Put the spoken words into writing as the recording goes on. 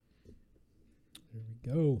There we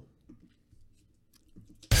go.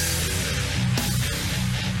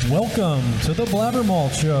 Welcome to the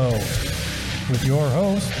BlabberMalt Show with your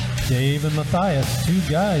hosts, Dave and Matthias, two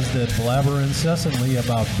guys that blabber incessantly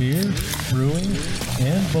about beer, brewing,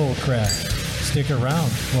 and bullcrap. Stick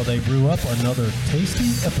around while they brew up another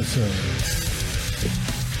tasty episode.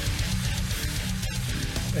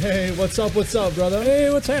 Hey, what's up, brother?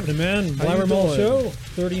 Hey, what's happening, man? BlabberMalt Show, doing?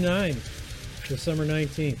 39, December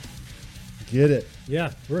 19th. Get it.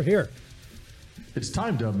 Yeah, we're here. It's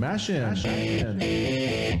time to mash in.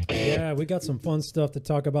 Yeah, we got some fun stuff to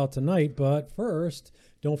talk about tonight, but first,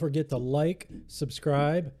 don't forget to like,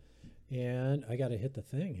 subscribe, and I got to hit the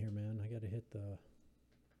thing here, man. I got to hit the...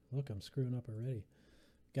 Look, I'm screwing up already.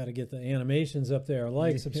 Got to get the animations up there.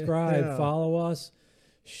 Like, subscribe, follow us,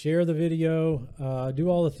 share the video, do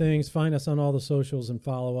all the things, find us on all the socials and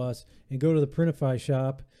follow us, and go to the Printify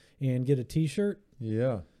shop and get a t-shirt,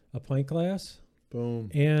 a pint glass,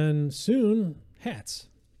 boom, and soon, hats.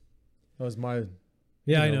 That was my...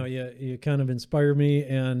 Yeah, I know. Yeah, you kind of inspired me,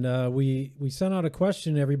 and we sent out a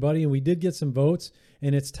question, everybody, and we did get some votes,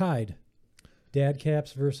 and it's tied. Dad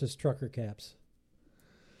caps versus trucker caps.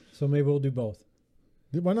 So maybe we'll do both.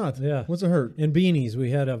 Why not? Yeah. What's it hurt? And beanies.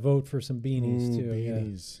 We had a vote for some beanies, too.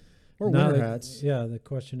 Beanies. Yeah. Or winter hats. Yeah, the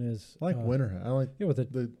question is... I like winter hat. I like... Yeah, with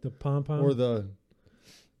the pom-pom. Or the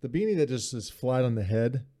beanie that just is flat on the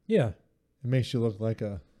head. Yeah. It makes you look like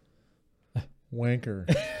a wanker.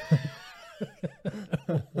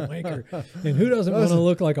 Wanker. And who doesn't want to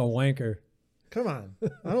look like a wanker? Come on.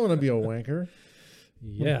 I don't want to be a wanker.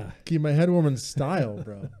 Yeah. Keep my head warm in style,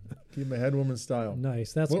 bro. Keep my head warm in style.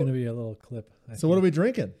 Nice. That's going to be a little clip. So what are we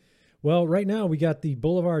drinking? Well, right now we got the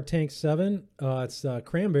Boulevard Tank 7. It's the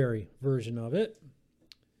cranberry version of it.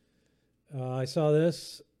 I saw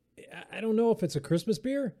this. I don't know if it's a Christmas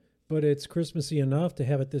beer, but it's Christmassy enough to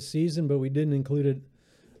have it this season, but we didn't include it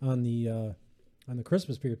on the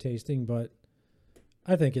Christmas beer tasting, but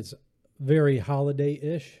I think it's very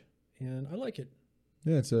holiday-ish, and I like it.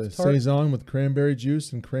 Yeah, it's a Saison with cranberry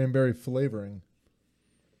juice and cranberry flavoring.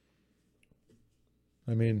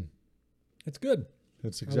 I mean... It's good.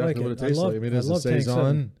 It's exactly what it tastes like. I mean, it is a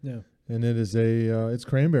Saison, and it is it's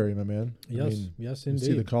cranberry, my man. Yes, I mean, yes, indeed.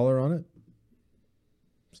 You see the color on it?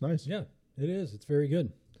 It's nice. Yeah, it is. It's very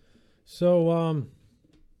good. So,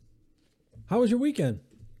 how was your weekend?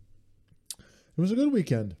 It was a good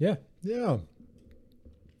weekend. Yeah. Yeah.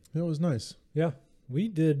 It was nice. Yeah. We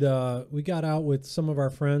did, we got out with some of our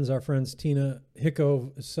friends. Our friends Tina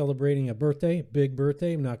Hicko is celebrating a birthday, big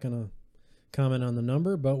birthday. I'm not going to comment on the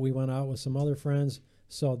number, but we went out with some other friends,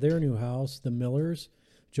 saw their new house, the Millers,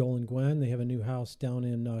 Joel and Gwen. They have a new house down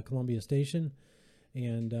in Columbia Station,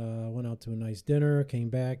 and went out to a nice dinner, came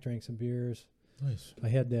back, drank some beers. Nice. I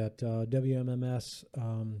had that WMMS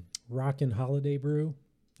Rockin' Holiday Brew.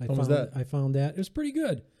 How was that? I found that. It was pretty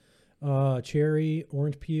good. Cherry,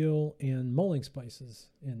 orange peel, and mulling spices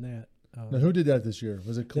in that. Now, who did that this year?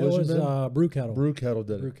 Was it Collision? That was Brew Kettle. Brew Kettle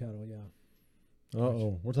did it. Brew Kettle, yeah.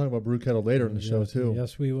 Uh-oh. We're talking about Brew Kettle later in the show, too.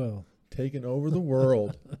 Yes, we will. Taking over the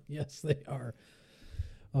world. Yes, they are.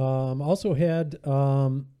 Also had,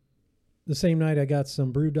 the same night, I got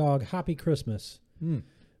some Brewdog Hoppy Christmas.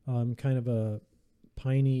 Kind of a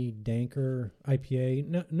piney, danker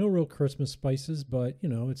IPA. No real Christmas spices, but,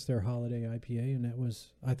 it's their holiday IPA, and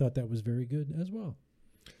I thought that was very good as well.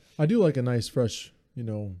 I do like a nice, fresh,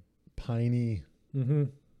 piney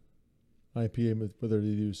IPA, whether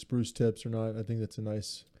they do spruce tips or not. I think that's a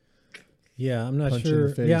nice. Yeah, I'm not sure.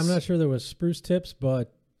 Yeah, I'm not sure there was spruce tips,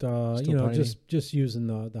 but piney. just using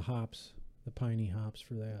the hops, the piney hops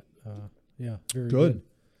for that. Yeah, very good.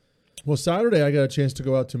 Well, Saturday I got a chance to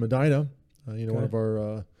go out to Medina, one of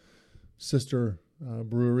our sister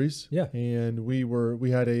breweries. Yeah, and we were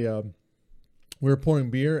pouring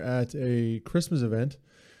beer at a Christmas event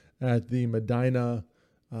at the Medina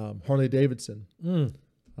Harley Davidson.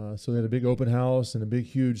 So they had a big open house and a big,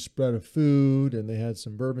 huge spread of food, and they had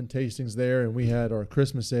some bourbon tastings there, and we had our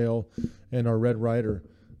Christmas ale and our Red Rider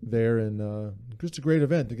there, and just a great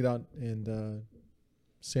event to get out and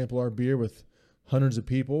sample our beer with hundreds of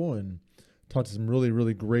people and talk to some really,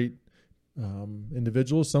 really great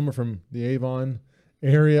individuals. Some are from the Avon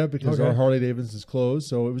area because our Harley Davidson is closed,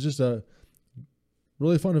 so it was just a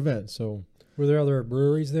really fun event. So, were there other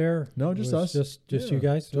breweries there? No, just us. Just you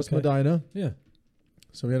guys. Just Medina. Yeah.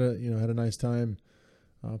 So we had a nice time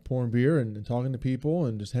pouring beer and talking to people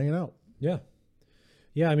and just hanging out. Yeah.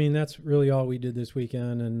 Yeah, I mean, that's really all we did this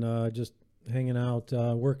weekend, and just hanging out,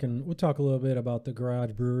 working. We'll talk a little bit about the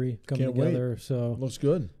Garage Brewery coming together. Wait. So looks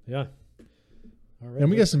good. Yeah. All right.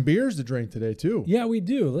 And we got some beers to drink today, too. Yeah, we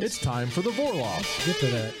do. It's time for the Vorloff. Get to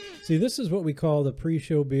that. See, this is what we call the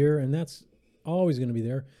pre-show beer, and that's always going to be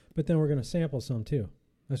there. But then we're going to sample some too.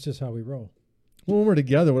 That's just how we roll. Well, when we're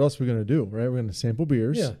together, what else are we going to do, right? We're going to sample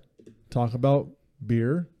beers. Yeah. Talk about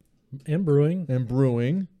beer. And brewing. And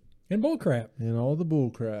brewing. And bull crap. And all the bull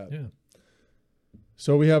crap. Yeah.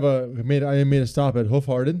 So I made a stop at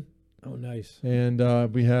Hoofharden. Oh, nice.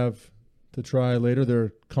 And we have to try later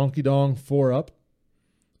their Conky Dong 4-Up,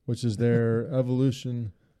 which is their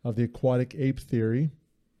evolution of the aquatic ape theory.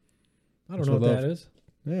 I don't know what that is.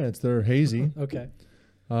 Yeah, it's their hazy. Okay.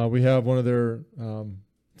 We have one of their,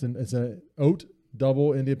 it's an oat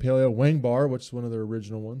double India Pale Ale Wang Bar, which is one of their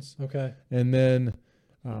original ones. Okay. And then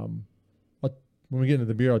when we get into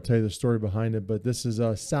the beer, I'll tell you the story behind it. But this is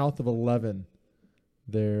South of 11,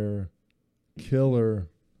 their killer,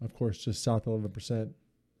 of course, just south of 11%.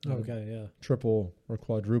 Okay, yeah. Triple or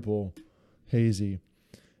quadruple hazy.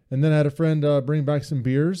 And then I had a friend bring back some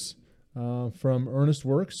beers from Ernest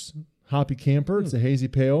Works, Hoppy Camper. It's a hazy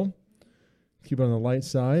pale. Keep it on the light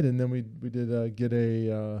side. And then we did get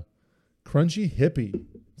a Crunchy Hippie.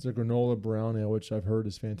 It's a granola brown ale, which I've heard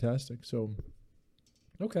is fantastic. So,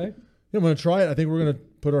 okay. Yeah, I'm going to try it. I think we're going to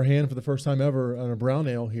put our hand for the first time ever on a brown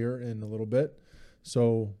ale here in a little bit.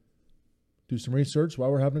 So do some research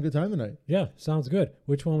while we're having a good time tonight. Yeah, sounds good.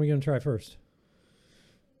 Which one are we going to try first?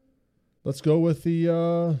 Let's go with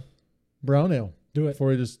the brown ale. Do it. Before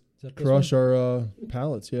we just crush our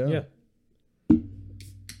palates. Yeah. Yeah.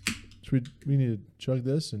 Should we need to chug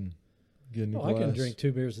this and get a new glass. I can drink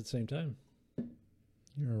 2 beers at the same time.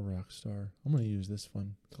 You're a rock star. I'm going to use this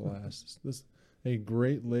fun glass. This a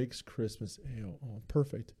Great Lakes Christmas ale. Oh,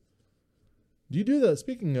 perfect. Do you do that?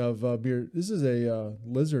 Speaking of beer, this is a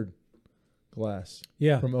Lizard glass.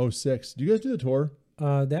 Yeah. From 06. Do you guys do the tour?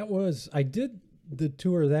 I did the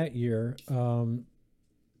tour that year. And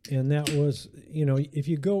that was, if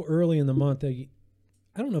you go early in the month, I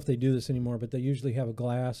don't know if they do this anymore, but they usually have a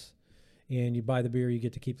glass and you buy the beer, you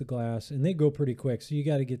get to keep the glass, and they go pretty quick. So you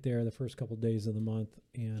got to get there the first couple of days of the month.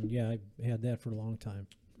 And yeah, I had that for a long time.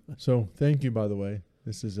 So thank you, by the way.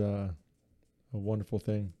 This is a wonderful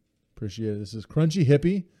thing. Appreciate it. This is Crunchy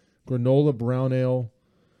Hippie Granola Brown Ale,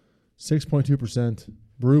 6.2%.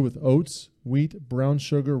 Brew with oats, wheat, brown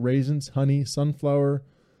sugar, raisins, honey, sunflower,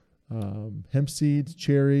 hemp seeds,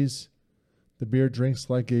 cherries. The beer drinks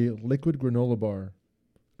like a liquid granola bar.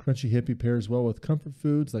 Crunchy Hippie pairs well with comfort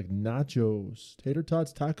foods like nachos, tater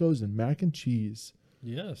tots, tacos, and mac and cheese.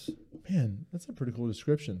 Yes. Man, that's a pretty cool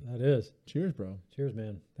description. That is. Cheers, bro. Cheers,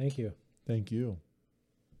 man. Thank you. Thank you.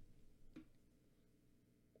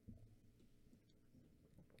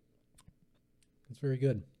 It's very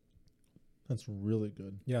good. That's really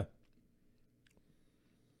good. Yeah.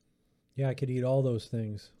 Yeah, I could eat all those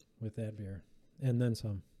things with that beer and then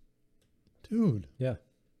some. Dude. Yeah.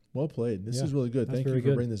 Well played. This is really good. Thank you for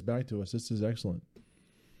good. bringing this back to us. This is excellent.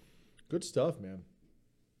 Good stuff, man.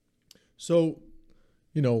 So,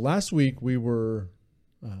 last week we were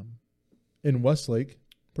in Westlake,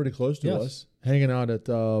 pretty close to us, hanging out at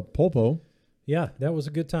Polpo. Yeah, that was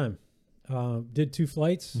a good time. Did 2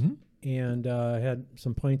 flights and had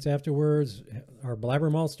some pints afterwards. Our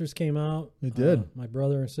BlabberMaltsters came out. They did. My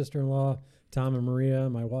brother and sister-in-law, Tom and Maria,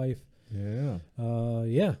 my wife. Yeah.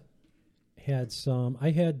 Yeah. I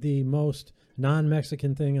had the most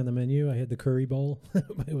non-Mexican thing on the menu. I had the curry bowl.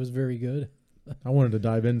 It was very good. I wanted to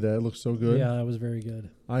dive into that. It looks so good. Yeah, that was very good.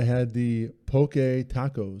 I had the poke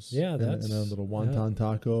tacos. Yeah, that's... And a little wonton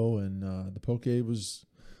taco, and the poke was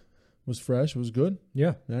fresh. It was good.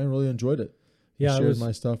 Yeah. I really enjoyed it. Yeah, I shared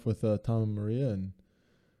my stuff with Tom and Maria, and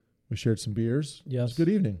we shared some beers. Yes. It was a good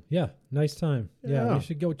evening. Yeah, nice time. Yeah, we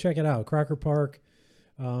should go check it out. Crocker Park.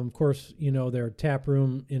 Of course, their tap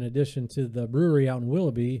room, in addition to the brewery out in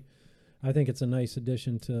Willoughby, I think it's a nice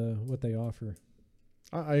addition to what they offer.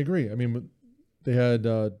 I agree. I mean, they had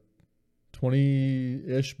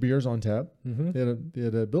 20-ish beers on tap. Mm-hmm. They had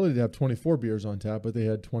the ability to have 24 beers on tap, but they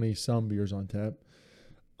had 20-some beers on tap.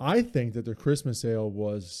 I think that their Christmas ale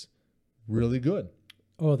was really good.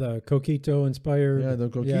 Oh, the Coquito inspired. Yeah, the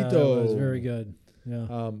Coquito. Yeah, that was very good.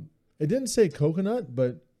 Yeah. It didn't say coconut,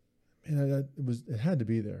 but man, it had to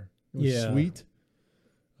be there. It was sweet.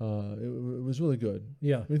 It was really good.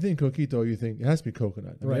 Yeah. When you think Coquito, you think it has to be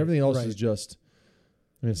coconut. I mean, everything else is just,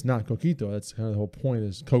 it's not Coquito. That's kind of the whole point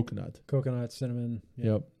is coconut. Coconut, cinnamon.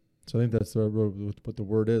 Yeah. Yep. So I think that's what the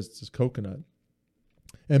word is. It's just coconut.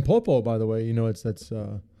 And Popo, by the way, that's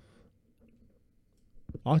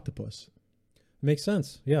octopus. Makes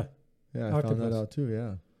sense. Yeah. Yeah, I found that out too.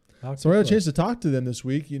 Yeah. Octopus. So I had a chance to talk to them this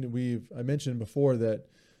week. I mentioned before that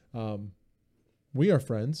we are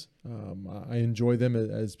friends. I enjoy them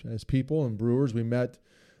as people and brewers. We met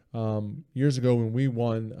years ago when we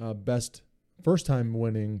won first time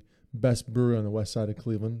winning best brewery on the west side of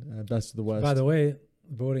Cleveland, best of the West. By the way,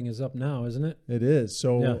 voting is up now, isn't it? It is.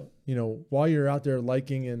 So, Yeah. While you're out there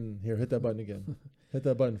liking and here, hit that button again. Hit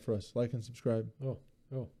that button for us. Like and subscribe. Oh.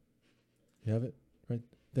 You have it right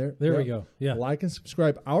there. There we Yeah. go. Yeah. Like and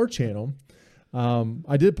subscribe our channel.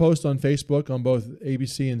 I did post on Facebook on both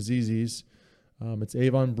ABC and ZZ's. It's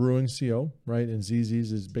Avon Brewing Co., right? And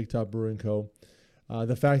ZZ's is Big Top Brewing Co.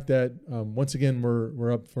 The fact that, once again,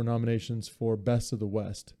 we're up for nominations for Best of the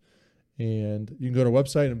West. And you can go to our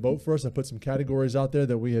website and vote for us. I put some categories out there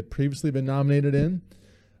that we had previously been nominated in.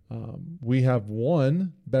 We have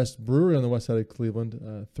won Best Brewery on the west side of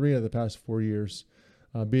Cleveland 3 of the past 4 years,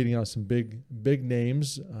 beating out some big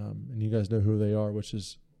names. And you guys know who they are, which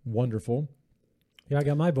is wonderful. Yeah, I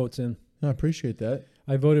got my votes in. I appreciate that.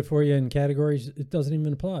 I voted for you in categories. It doesn't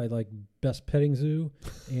even apply, like best petting zoo,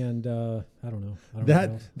 and I don't know.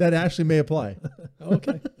 That actually may apply.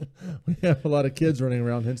 Okay. We have a lot of kids running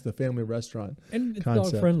around, hence the family restaurant. And it's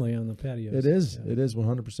concept. dog friendly on the patio. It is. Yeah. It is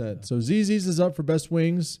 100%. So ZZ's is up for best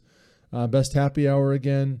wings, best happy hour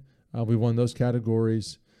again. We won those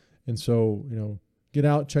categories, and so get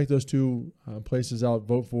out, check those two places out.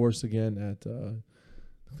 Vote for us again at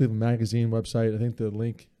Cleveland Magazine website. I think the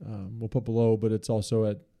link we'll put below, but it's also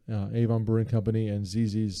at Avon Brewing Company and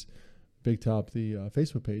ZZ's Big Top, the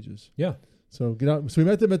Facebook pages. Yeah. So get out. So we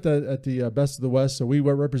met them at the Best of the West. So we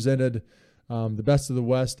were represented the Best of the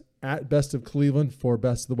West at Best of Cleveland for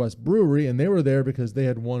Best of the West Brewery, and they were there because they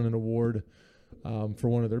had won an award for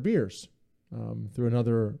one of their beers through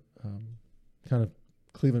another kind of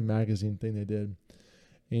Cleveland Magazine thing they did.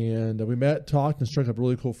 And we met, talked, and struck up a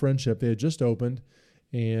really cool friendship. They had just opened.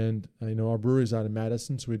 And our brewery's out in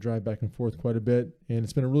Madison, so we drive back and forth quite a bit. And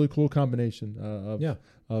it's been a really cool combination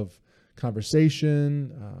of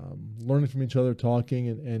conversation, learning from each other, talking.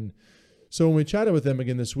 And so when we chatted with them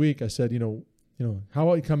again this week, I said, how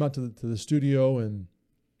about you come out to the studio and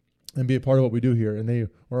be a part of what we do here? And they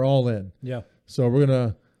were all in. Yeah. So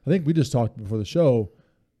I think we just talked before the show.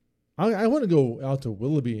 I want to go out to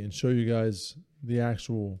Willoughby and show you guys the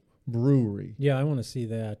actual brewery. Yeah, I want to see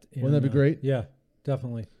that. Wouldn't that be great? Yeah.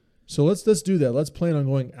 Definitely. So let's do that. Let's plan on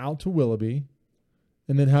going out to Willoughby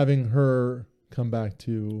and then having her come back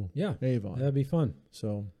to Avon. That'd be fun.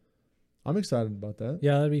 So I'm excited about that.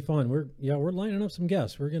 Yeah, that'd be fun. We're lining up some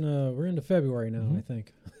guests. We're into February now, I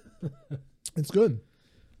think. It's good.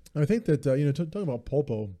 I think that talking about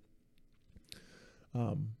Pulpo,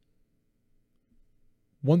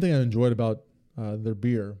 one thing I enjoyed about their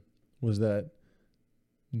beer was that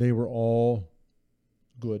they were all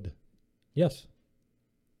good. Yes.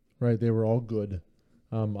 Right, they were all good.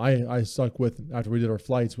 I stuck with, after we did our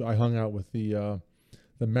flights, I hung out with the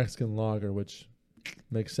Mexican lager, which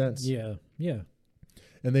makes sense. Yeah, yeah.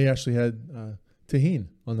 And they actually had tahini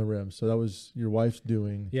on the rim, so that was your wife's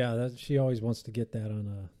doing. Yeah, she always wants to get that on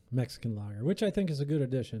a Mexican lager, which I think is a good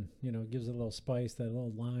addition. It gives it a little spice, that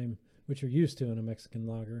little lime, which you're used to in a Mexican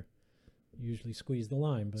lager. You usually squeeze the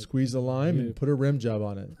lime. But squeeze the lime and put a rim job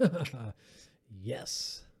on it.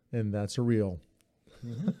 Yes. And that's a reel.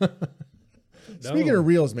 Mm-hmm. Speaking of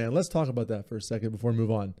reels, man, let's talk about that for a second before we move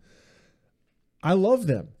on. I love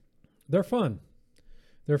them. They're fun.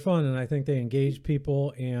 And I think they engage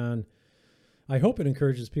people, and I hope it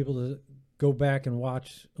encourages people to go back and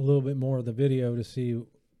watch a little bit more of the video to see,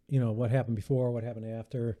 what happened before, what happened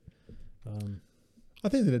after. I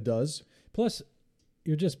think that it does. Plus,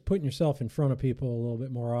 you're just putting yourself in front of people a little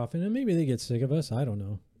bit more often, and maybe they get sick of us. I don't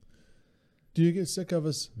know. Do you get sick of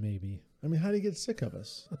us? Maybe. I mean, how do you get sick of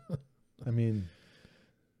us? I mean,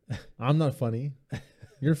 I'm not funny.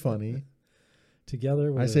 You're funny.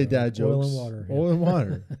 Together, I say dad jokes. Oil and water. Oil and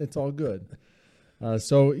water. It's all good.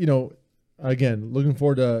 So, again, looking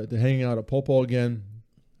forward to hanging out at Pulpo again,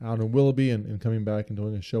 out in Willoughby, and coming back and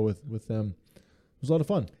doing a show with them. It was a lot of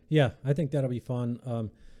fun. Yeah, I think that'll be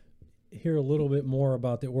fun. Hear a little bit more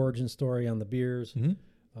about the origin story on the beers.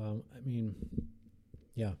 Mm-hmm.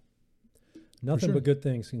 Yeah. Nothing but good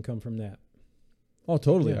things can come from that. Oh,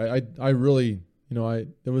 totally. Yeah. I really,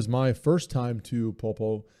 it was my first time to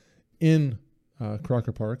Pulpo in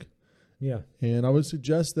Crocker Park. Yeah. And I would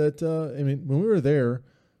suggest that, when we were there,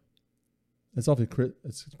 it's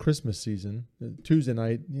Christmas season. Tuesday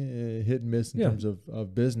night, hit and miss in terms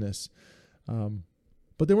of business.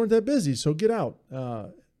 But they weren't that busy, so get out.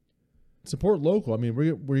 Support local. I mean, were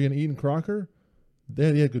you going to eat in Crocker?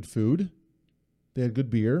 They had good food. They had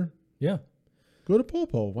good beer. Yeah. Go to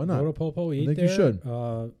Pulpo. Why not? Go to Pulpo, eat I think there. you should.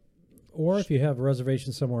 Or if you have a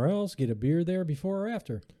reservation somewhere else, get a beer there before or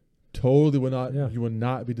after. Totally would not. Yeah. You would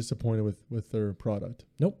not be disappointed with their product.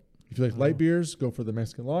 Nope. If you like light beers, go for the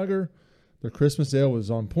Mexican lager. Their Christmas ale was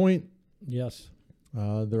on point. Yes.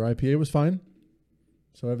 Their IPA was fine.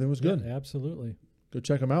 So everything was good. Yeah, absolutely. Go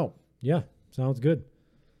check them out. Yeah, sounds good.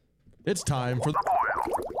 It's time for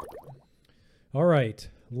All right.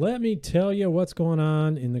 Let me tell you what's going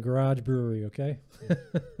on in the garage brewery, okay?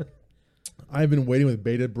 I've been waiting with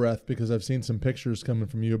bated breath because I've seen some pictures coming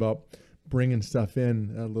from you about bringing stuff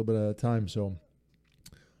in a little bit at a time. So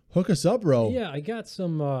hook us up, bro. Yeah, I got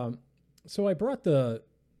some. So I brought the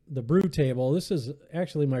brew table. This is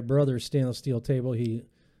actually my brother's stainless steel table he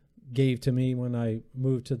gave to me when I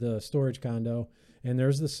moved to the storage condo. And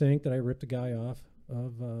there's the sink that I ripped the guy off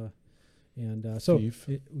of. So we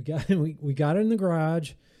got it in the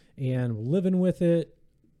garage and living with it.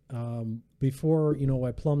 Before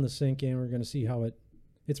I plumb the sink in, we're going to see how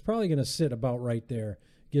it's probably going to sit about right there.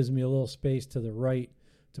 Gives me a little space to the right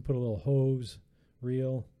to put a little hose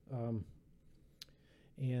reel.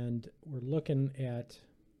 And we're looking at,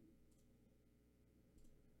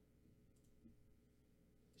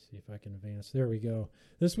 see if I can advance. There we go.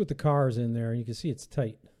 This is with the cars in there, and you can see it's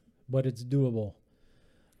tight, but it's doable.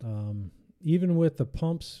 Even with the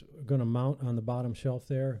pumps going to mount on the bottom shelf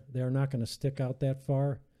there, they're not going to stick out that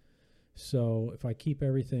far. So if I keep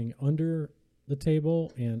everything under the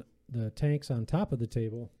table and the tanks on top of the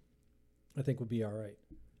table, I think we'll be all right.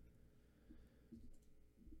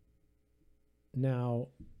 Now,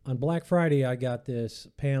 on Black Friday, I got this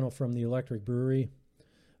panel from the electric brewery.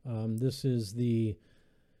 This is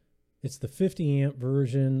it's the 50 amp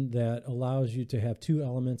version that allows you to have two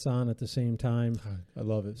elements on at the same time. I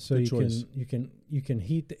love it. So Good choice. you can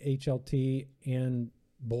heat the HLT and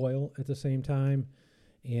boil at the same time,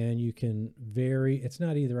 and you can vary. It's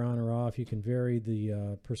not either on or off. You can vary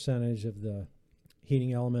the percentage of the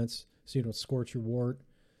heating elements so you don't scorch your wort.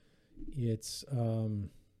 It's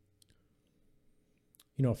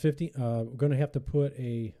 50. We're going to have to put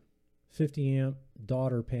a 50 amp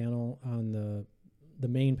daughter panel on the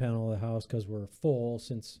main panel of the house because we're full.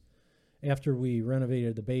 Since after we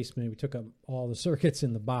renovated the basement, we took up all the circuits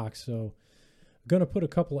in the box. So I'm going to put a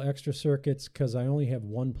couple extra circuits because I only have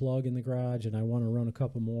one plug in the garage, and I want to run a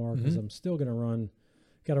couple more because I'm still going to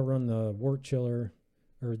got to run the wort chiller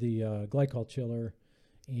or the glycol chiller,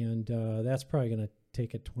 and that's probably going to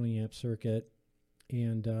take a 20 amp circuit.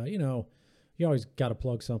 And you always got to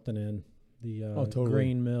plug something in. The totally.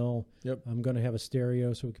 grain mill. Yep. I'm going to have a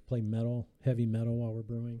stereo so we can play heavy metal while we're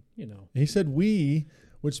brewing. He said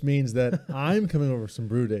which means that I'm coming over some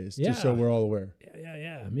brew days, just so we're all aware.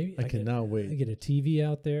 Yeah. Maybe I cannot wait. I get a TV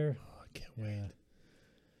out there. Oh, I can't wait.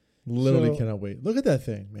 Literally So, cannot wait. Look at that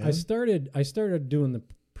thing, man. I started doing the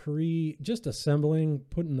just assembling,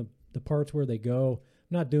 putting the parts where they go.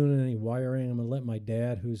 I'm not doing any wiring. I'm going to let my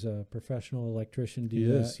dad, who's a professional electrician, do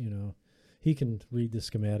that. He can read the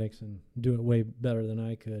schematics and do it way better than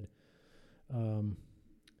I could.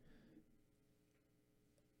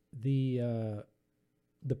 The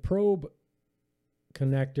probe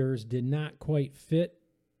connectors did not quite fit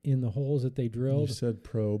in the holes that they drilled. You said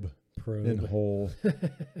probe and hole.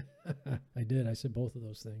 I did. I said both of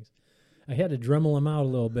those things. I had to Dremel them out a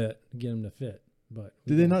little bit to get them to fit. But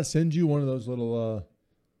did they not send you one of those little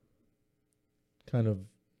kind of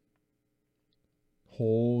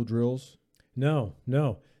hole drills? No.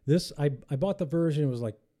 This I bought the version. It was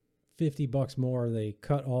like $50 more. They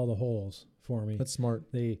cut all the holes for me. That's smart.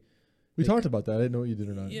 We talked about that. I didn't know what you did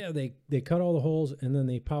or not. Yeah, they cut all the holes and then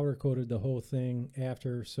they powder coated the whole thing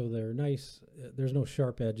after, so they're nice. There's no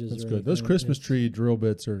sharp edges. That's or good. anything. Those Christmas tree drill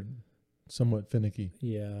bits are somewhat finicky.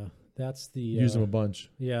 Yeah, that's the use them a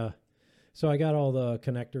bunch. Yeah, so I got all the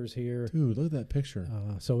connectors here. Dude, look at that picture.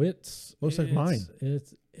 So looks like mine.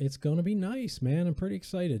 It's gonna be nice, man. I'm pretty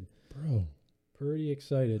excited, bro. Pretty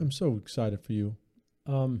excited. I'm so excited for you.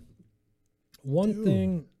 The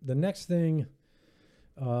next thing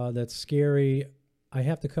that's scary, I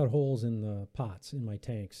have to cut holes in the pots in my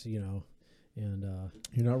tanks, and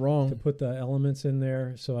you're not wrong, to put the elements in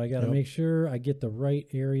there. So I got to make sure I get the right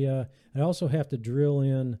area. I also have to drill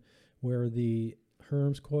in where the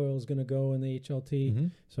Herms coil is going to go in the HLT.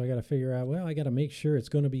 So I got to figure out, I got to make sure it's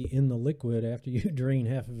going to be in the liquid after you drain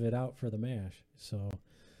half of it out for the mash. So,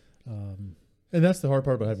 and that's the hard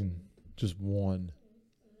part about having just one.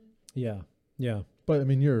 Yeah. But I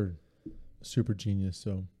mean, you're a super genius,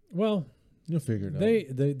 so you'll figure it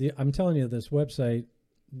out. I'm telling you, this website,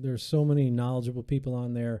 there's so many knowledgeable people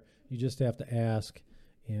on there. You just have to ask,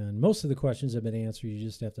 and most of the questions have been answered. You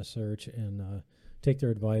just have to search and take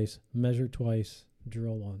their advice. Measure twice,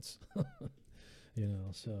 drill once.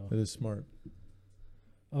 So that is smart.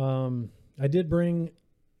 I did bring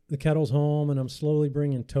the kettles home, and I'm slowly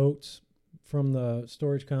bringing totes from the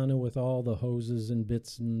storage condo with all the hoses and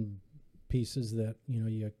bits and pieces that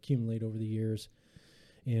you accumulate over the years,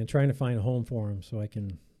 and trying to find a home for them so I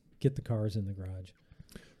can get the cars in the garage.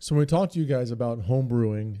 So when we talk to you guys about home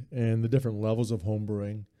brewing and the different levels of home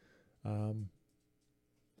brewing, I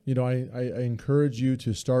encourage you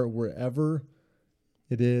to start wherever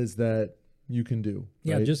it is that you can do.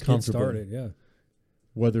 Yeah, right? just get started. Yeah.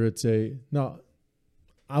 Whether it's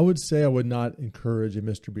I would say I would not encourage a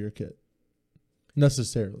Mr. Beer kit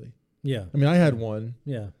necessarily. Yeah. I mean, I had one.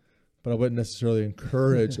 Yeah. But I wouldn't necessarily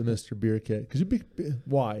encourage a Mr. Beer kit.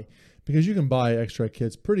 Why? Because you can buy extra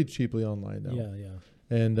kits pretty cheaply online now. Yeah, yeah.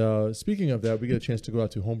 And speaking of that, we get a chance to go out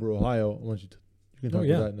to Homebrew, Ohio. I want you can talk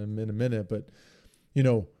about that in a minute. But,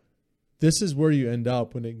 this is where you end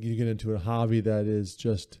up when you get into a hobby that is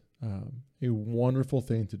just a wonderful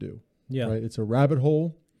thing to do. Yeah. Right? It's a rabbit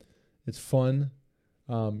hole. It's fun.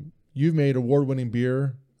 You've made award-winning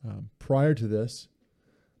beer prior to this.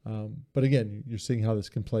 But again, you're seeing how this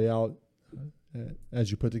can play out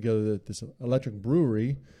as you put together this electric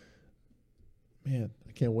brewery. Man,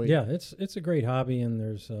 I can't wait. Yeah, it's a great hobby, and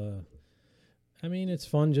there's, it's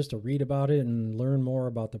fun just to read about it and learn more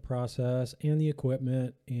about the process and the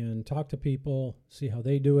equipment and talk to people, see how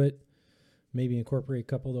they do it, maybe incorporate a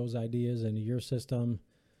couple of those ideas into your system.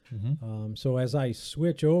 Mm-hmm. So as I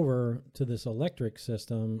switch over to this electric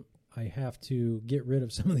system, I have to get rid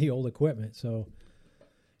of some of the old equipment. So,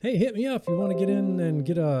 hey, hit me up if you want to get in and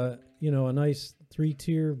get a nice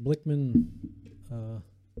 3-tier Blickman.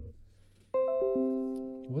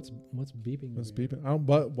 What's beeping? What's beeping?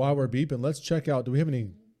 But while we're beeping, let's check out. Do we have any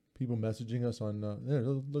people messaging us on? There,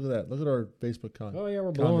 look at that. Look at our Facebook comments. Oh yeah,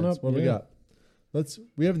 we're blowing up. What do we got?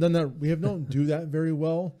 We haven't done that. We don't do that very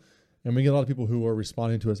well, and we get a lot of people who are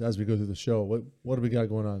responding to us as we go through the show. What do we got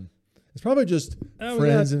going on? It's probably just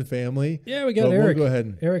friends and family. Yeah, we got Eric. We'll go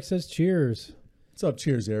ahead. Eric says cheers. What's up?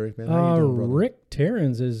 Cheers, Eric, man. How you doing, brother? Rick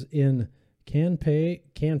Terrens is in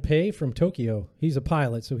Kanpei from Tokyo. He's a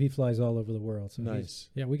pilot, so he flies all over the world. So nice.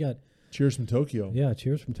 Yeah, we got cheers from Tokyo. Yeah,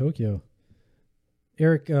 cheers from Tokyo.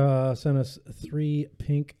 Eric sent us 3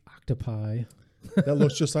 pink octopi. That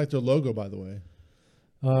looks just like their logo, by the way.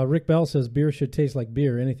 Rick Bell says beer should taste like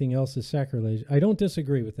beer. Anything else is sacrilege. I don't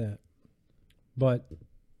disagree with that, but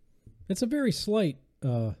it's a very slight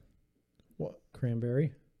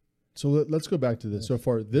cranberry. So let's go back to this. So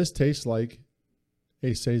far, this tastes like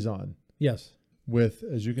a Saison. Yes. With,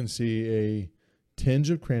 as you can see, a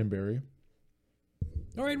tinge of cranberry.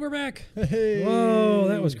 All right, we're back. Hey. Whoa,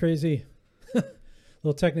 that was crazy.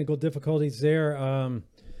 Little technical difficulties there.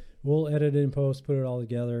 We'll edit it in post, put it all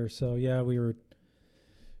together. So yeah, we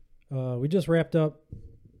just wrapped up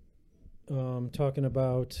talking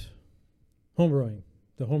about homebrewing,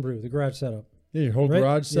 the garage setup. Yeah, your whole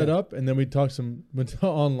garage setup, and then we went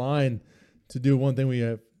online to do one thing we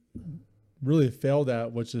have really failed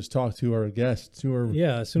at, which is talk to our guests who are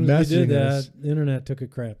as soon as we did that, the internet took a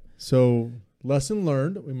crap. So lesson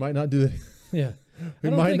learned. We might not do that. Yeah, we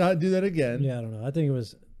might not do that again. Yeah, I don't know. I think it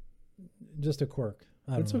was just a quirk.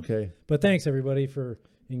 That's okay. But thanks everybody for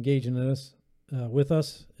engaging in this with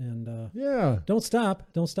us, and don't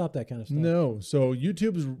stop that kind of stuff. No, so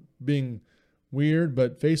YouTube is being weird,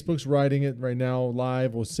 but Facebook's writing it right now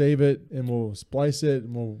live. We'll save it and we'll splice it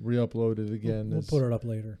and we'll re-upload it again. We'll put it up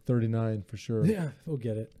later. 39 for sure. Yeah, we'll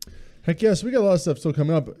get it. Heck yes, we got a lot of stuff still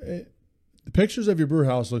coming up. The pictures of your brew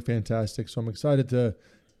house look fantastic, so I'm excited to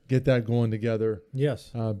get that going together.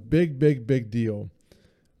 Yes. Big deal.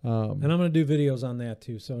 And I'm going to do videos on that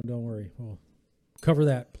too, so don't worry. We'll cover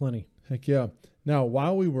that plenty. Heck yeah. Now,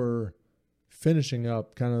 while we were finishing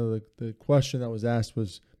up, kind of the question that was asked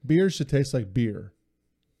was, beer should taste like beer.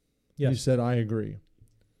 Yes. You said, I agree.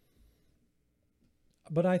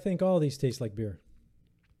 But I think all these taste like beer.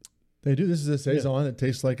 They do. This is a Saison. It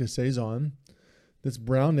tastes like a Saison. This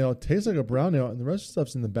brown ale tastes like a brown ale, and the rest of the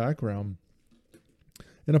stuff's in the background.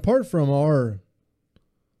 And apart from our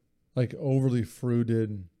overly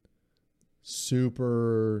fruited,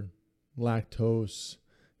 super lactose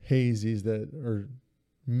hazies that are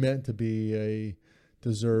meant to be a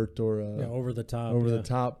dessert or over the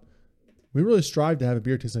top. We really strive to have a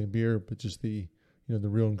beer taste like beer, but just the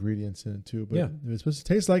real ingredients in it too. But if it's supposed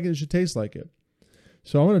to taste like it should taste like it.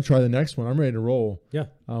 So I'm going to try the next one. I'm ready to roll. Yeah.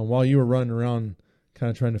 While you were running around kind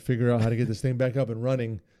of trying to figure out how to get this thing back up and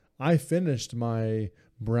running, I finished my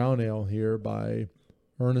brown ale here by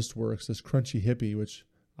Ernest Works, this Crunchy Hippie, which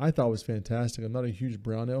I thought was fantastic. I'm not a huge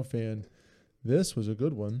brown ale fan. This was a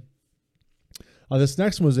good one. This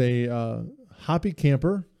next one was a Hoppy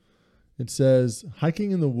Camper. It says,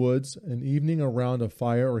 hiking in the woods, an evening around a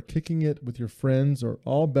fire, or kicking it with your friends are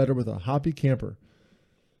all better with a Hoppy Camper.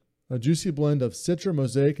 A juicy blend of Citra,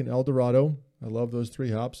 Mosaic, and Eldorado. I love those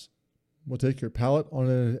 3 hops. Will take your palate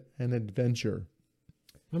on an adventure.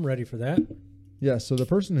 I'm ready for that. Yeah, so the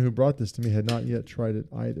person who brought this to me had not yet tried it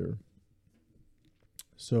either.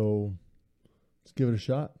 So let's give it a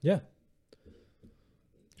shot. Yeah. Do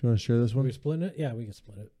you want to share this Are one? we splitting it? Yeah, we can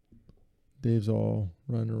split it. Dave's all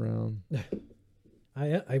running around.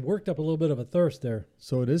 I worked up a little bit of a thirst there.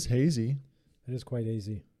 So it is hazy. It is quite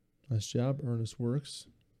easy. Nice job, Ernest Works.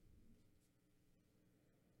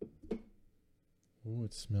 Oh,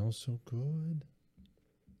 it smells so good.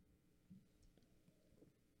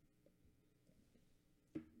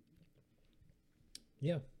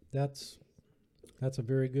 Yeah, that's a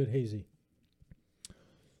very good hazy.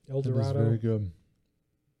 That is Eldorado. very good.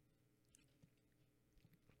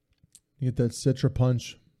 You get that Citra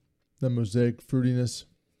punch, that Mosaic fruitiness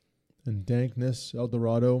and dankness,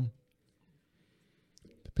 Eldorado.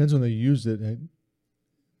 Depends when they use it. I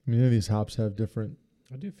mean, any of these hops have different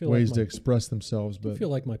I do feel ways like to express themselves, I but feel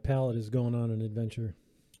like my palate is going on an adventure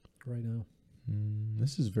right now.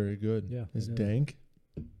 this is very good. Yeah, It's it is. dank.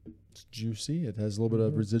 It's juicy. It has a little bit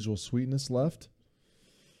of Mhm. residual sweetness left.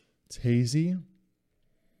 It's hazy.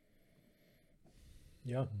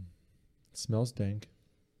 Yeah. It smells dank.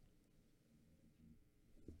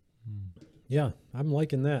 Yeah, I'm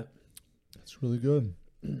liking that. It's really good.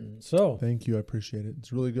 So, Thank you. I appreciate it.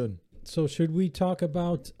 It's really good. should we talk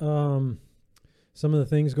about some of the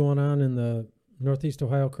things going on in the Northeast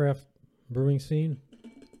Ohio craft brewing scene?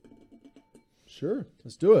 Sure.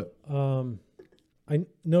 Let's do it. I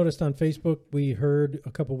noticed on Facebook we heard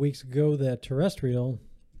a couple weeks ago that Terrestrial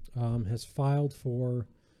has filed for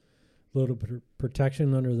little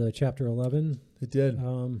protection under the Chapter 11, It did.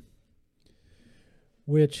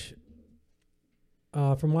 which,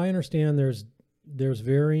 from what I understand, there's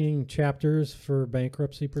varying chapters for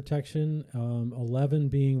bankruptcy protection. 11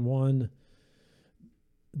 being one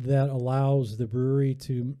that allows the brewery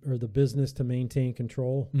or the business to maintain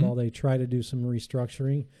control while they try to do some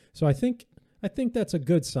restructuring. So I think that's a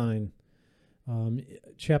good sign.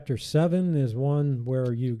 Chapter 7 is one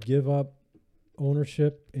where you give up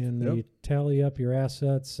ownership and they tally up your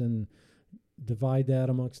assets and divide that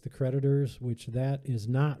amongst the creditors, which that is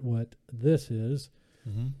not what this is.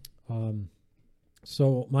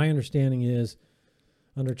 So my understanding is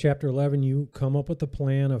under Chapter 11, you come up with a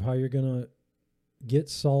plan of how you're going to get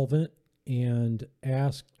solvent and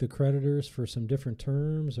ask the creditors for some different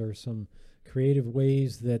terms or some creative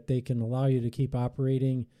ways that they can allow you to keep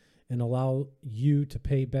operating and allow you to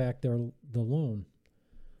pay back the loan.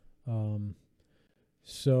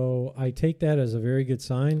 So I take that as a very good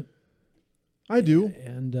sign. I do.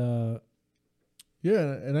 And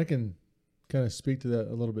Yeah, and I can kind of speak to that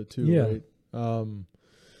a little bit too, Yeah. right?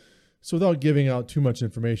 So without giving out too much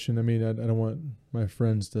information, I mean, I don't want my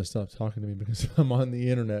friends to stop talking to me because I'm on the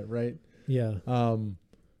internet, right? yeah,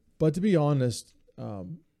 But to be honest,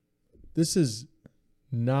 this is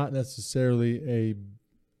not necessarily a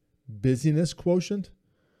busyness quotient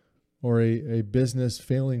or a business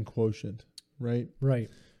failing quotient, right? right.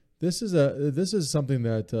 This is something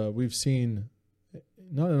that we've seen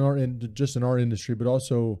not just in our industry, but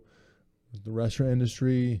also the restaurant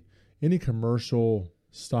industry, any commercial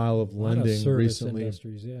style of A lot of lending service recently,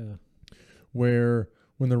 industries, yeah. where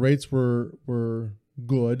when the rates were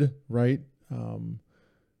good, right?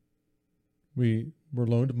 We were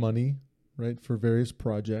loaned money, right, for various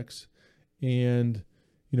projects, and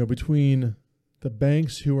between the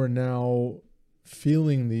banks who are now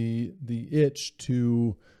feeling the itch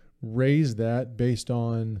to raise that based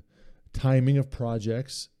on timing of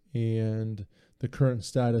projects and the current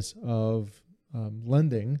status of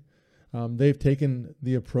lending, they've taken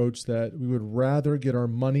the approach that we would rather get our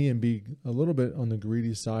money and be a little bit on the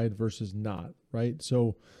greedy side versus not, right?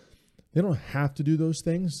 So they don't have to do those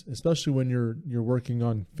things, especially when you're working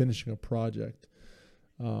on finishing a project.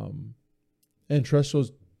 And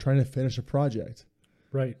Terrestrial's trying to finish a project.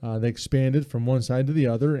 Right. They expanded from one side to the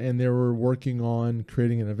other, and they were working on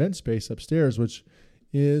creating an event space upstairs, which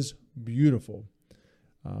is beautiful.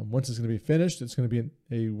 Once it's going to be finished, it's going to be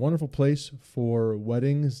a wonderful place for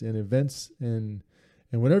weddings and events and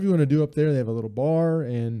whatever you want to do up there. They have a little bar,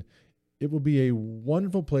 and it will be a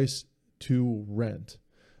wonderful place to rent.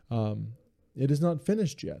 It is not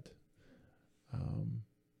finished yet.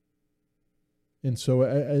 And so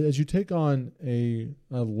as you take on a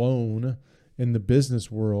loan in the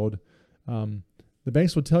business world, the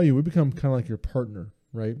banks will tell you we become kind of like your partner,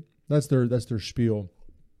 right? That's their spiel.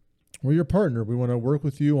 We're your partner. We want to work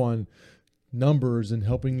with you on numbers and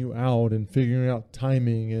helping you out and figuring out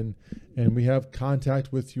timing, and we have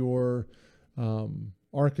contact with your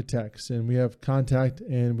architects, and we have contact,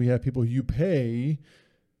 and we have people you pay,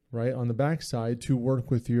 right, on the backside to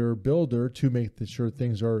work with your builder to make sure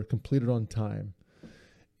things are completed on time.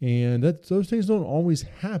 And those things don't always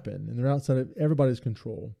happen, and they're outside of everybody's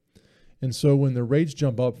control. And so when the rates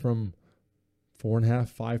jump up from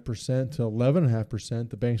 4.5%, 5% to 11.5%,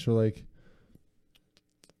 the banks are like,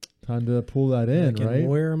 time to pull that in, right?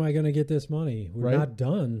 Where am I going to get this money? We're not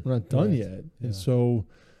done. We're not done yet. Yeah. And so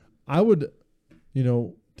I would,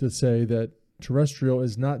 to say that Terrestrial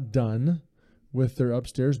is not done with their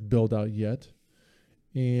upstairs build out yet.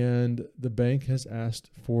 And the bank has asked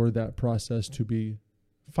for that process to be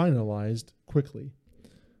finalized quickly.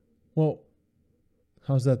 Well,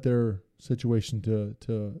 how's that their situation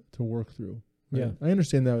to work through? Right? Yeah. I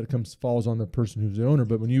understand that it falls on the person who's the owner,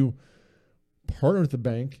 but when you partner with the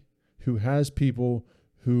bank who has people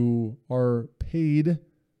who are paid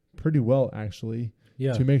pretty well, actually,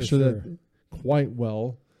 to make sure that quite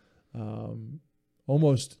well,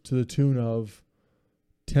 almost to the tune of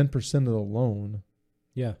 10% of the loan.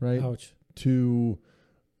 Yeah. Right. Ouch. To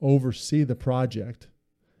oversee the project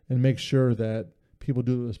and make sure that people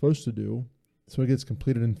do what they're supposed to do, so it gets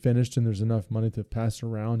completed and finished, and there's enough money to pass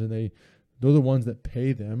around. And they're the ones that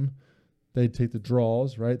pay them. They take the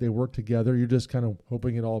draws, right? They work together. You're just kind of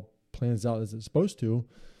hoping it all plans out as it's supposed to.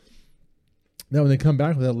 Now, when they come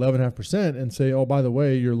back with that 11.5% and say, oh, by the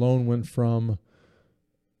way, your loan went from,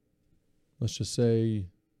 let's just say,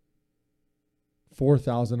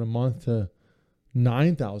 $4,000 a month to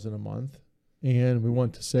 $9,000 a month, and we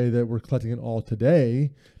want to say that we're collecting it all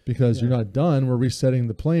today because you're not done. We're resetting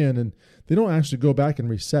the plan, and they don't actually go back and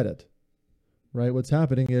reset it, right? What's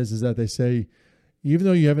happening is that they say, even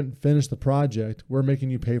though you haven't finished the project, we're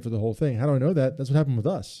making you pay for the whole thing. How do I know that? That's what happened with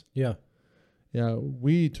us. Yeah. Yeah.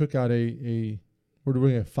 We took out we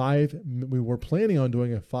were planning on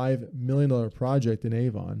doing a $5 million project in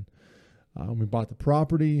Avon. We bought the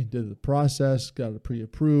property, did the process, got it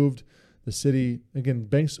pre-approved. The city, again,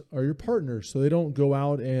 banks are your partners, so they don't go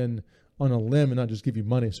out and on a limb and not just give you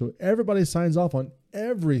money. So everybody signs off on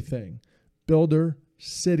everything. Builder,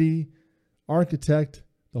 city, architect,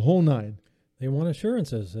 the whole nine. They want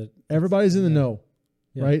assurances that everybody's in the know,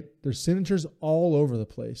 right? There's signatures all over the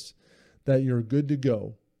place that you're good to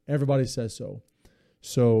go. Everybody says so.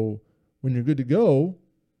 So when you're good to go,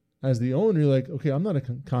 as the owner, you're like, okay, I'm not a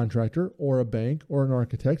contractor or a bank or an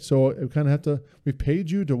architect. So we kind of have to, we've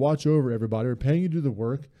paid you to watch over everybody. We're paying you to do the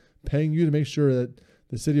work, paying you to make sure that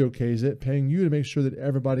the city okays it, paying you to make sure that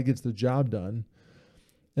everybody gets the job done.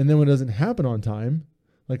 And then when it doesn't happen on time,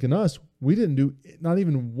 like in us, we didn't do not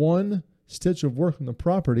even one stitch of work on the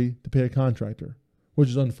property to pay a contractor, which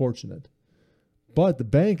is unfortunate. But the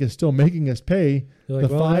bank is still making us pay the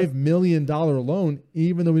 $5 million loan,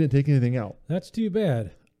 even though we didn't take anything out. That's too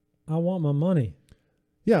bad. I want my money.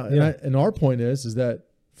 Yeah. And our point is that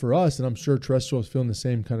for us, and I'm sure Terrestrial is feeling the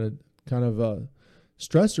same kind of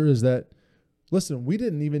stressor, is that, listen, we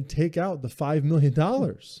didn't even take out the $5 million.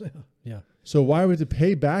 Yeah. So why would we have to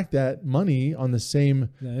pay back that money on the same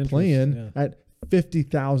plan at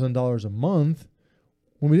 $50,000 a month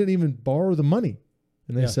when we didn't even borrow the money?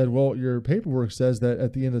 And they said, well, your paperwork says that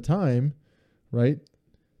at the end of time, right,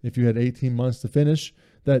 if you had 18 months to finish,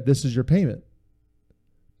 that this is your payment.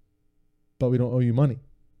 But we don't owe you money.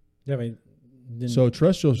 Yeah, I mean, so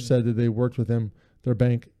Terrestrial said that they worked with their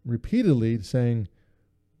bank repeatedly, saying,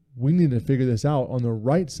 we need to figure this out on the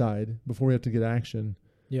right side before we have to get action.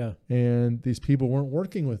 Yeah. And these people weren't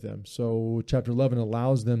working with them. So Chapter 11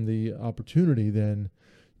 allows them the opportunity then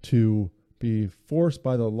to be forced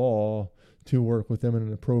by the law to work with them in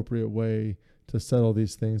an appropriate way to settle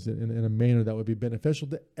these things in a manner that would be beneficial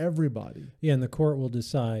to everybody. Yeah, and the court will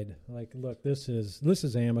decide, like, look, this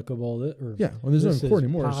is amicable. Well, there's no court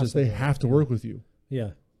anymore. It's just they have to work with you.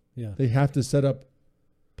 Yeah. They have to set up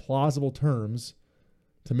plausible terms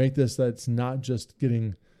to make this that's not just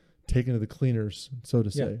getting taken to the cleaners, so to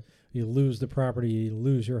say. You lose the property, you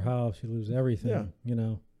lose your house, you lose everything,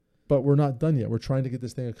 But we're not done yet. We're trying to get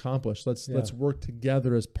this thing accomplished. Let's work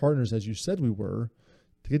together as partners, as you said we were,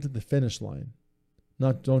 to get to the finish line.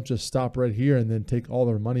 Don't just stop right here and then take all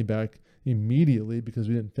their money back immediately because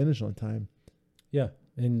we didn't finish on time. Yeah,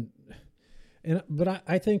 but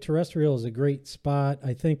I think Terrestrial is a great spot.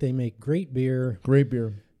 I think they make great beer. Great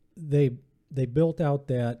beer. They built out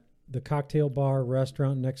the cocktail bar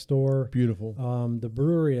restaurant next door. Beautiful. The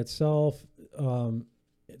brewery itself,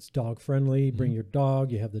 it's dog friendly. Mm-hmm. Bring your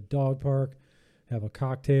dog. You have the dog park. Have a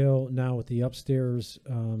cocktail now with the upstairs.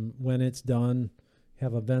 When it's done,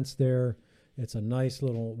 have events there. It's a nice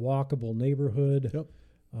little walkable neighborhood. Yep.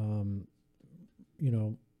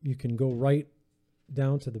 You can go right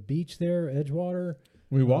down to the beach there, Edgewater.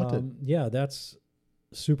 We walked it. Yeah, that's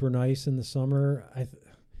super nice in the summer.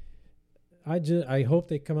 I hope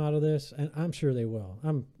they come out of this, and I'm sure they will.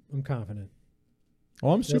 I'm confident.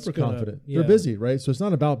 Oh, I'm super confident. They're busy, right? So it's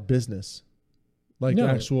not about business, like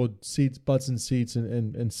actual seats, butts and seats,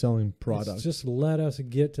 and selling products. It's just let us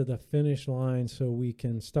get to the finish line so we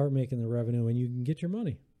can start making the revenue, and you can get your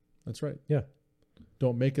money. That's right. Yeah.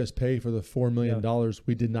 Don't make us pay for the $4 million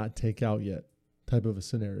we did not take out yet, type of a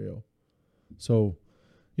scenario. So,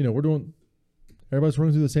 everybody's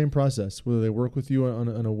running through the same process, whether they work with you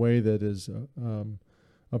on a way that is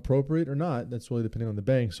appropriate or not. That's really depending on the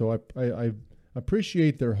bank. So I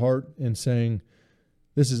appreciate their heart in saying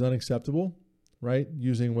this is unacceptable, right?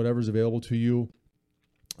 Using whatever's available to you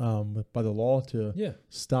by the law to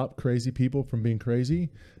stop crazy people from being crazy.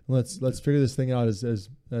 Let's figure this thing out as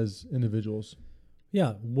individuals.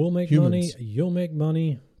 Yeah, we'll make Humans. money. You'll make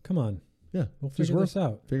money. Come on. Yeah, we'll figure this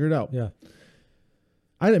out. Figure it out. Yeah.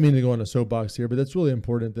 I didn't mean to go on a soapbox here, but that's really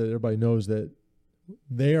important that everybody knows that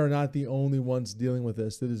they are not the only ones dealing with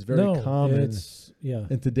this. That is very common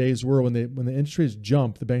in today's world. When the interest rates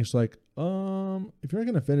jump, the bank's like, if you're not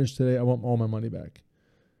going to finish today, I want all my money back.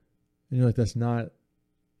 And you're like, that's not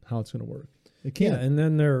how it's going to work. It can't. Yeah, and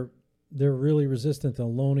then they're really resistant to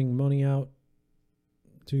loaning money out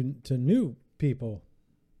to new people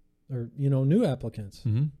or new applicants.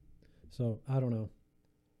 Mm-hmm. So I don't know.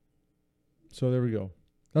 So there we go.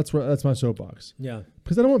 That's my soapbox. Yeah.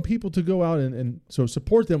 Because I don't want people to go out and so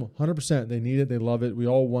support them 100%. They need it. They love it. We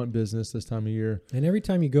all want business this time of year. And every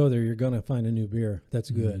time you go there, you're going to find a new beer. That's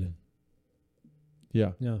good. Mm-hmm.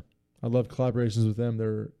 Yeah. Yeah. I love collaborations with them.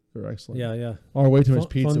 They're excellent. Yeah, yeah. Our Way Too Much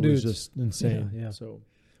Pizza was dudes. just insane. Yeah. So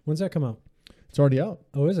when's that come out? it's already out.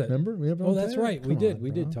 Oh, is it? Remember? We have it Oh, on that's there? right. Come We on,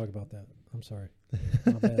 did bro. talk about that. I'm sorry.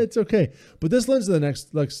 My bad. It's okay. But this lends to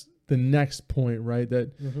the next point, right?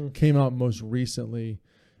 That came out most recently.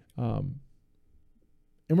 And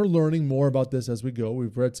we're learning more about this as we go.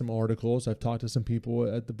 We've read some articles. I've talked to some people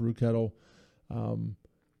at the Brew Kettle.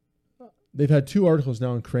 They've had 2 articles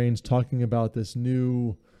now in Cranes talking about this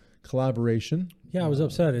new collaboration. Yeah, I was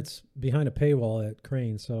upset. It's behind a paywall at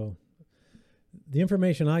Crane. So the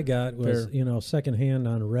information I got was, secondhand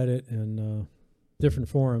on Reddit and different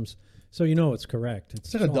forums. So it's correct.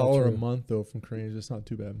 It's like $1 a month though from Cranes. It's not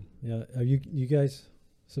too bad. Yeah. Are you guys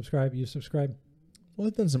subscribe? You subscribe? Well,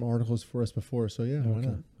 they've done some articles for us before, so yeah, why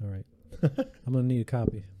not? All right. I'm gonna need a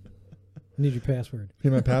copy. I need your password.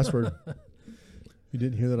 Here's my password. You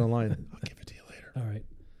didn't hear that online. I'll give it to you later. All right.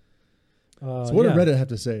 So what did Reddit have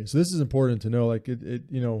to say? So this is important to know. Like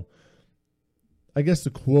I guess the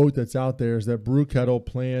quote that's out there is that Brew Kettle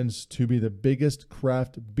plans to be the biggest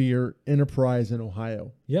craft beer enterprise in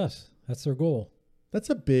Ohio. Yes, that's their goal. That's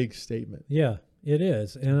a big statement. Yeah, it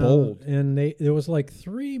is. And bold. And there was like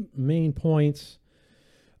 3 main points.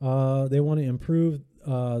 They want to improve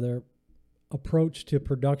their approach to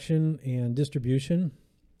production and distribution,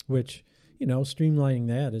 which streamlining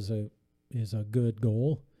that is a good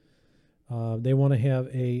goal. They want to have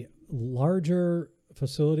a larger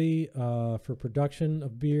facility for production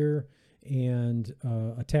of beer and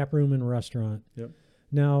a tap room and restaurant. Yep.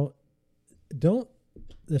 Now,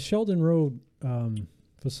 the Sheldon Road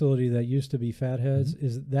facility that used to be Fatheads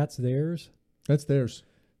that's theirs? That's theirs.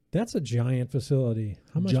 That's a giant facility.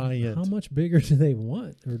 How much bigger do they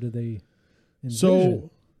want, or do they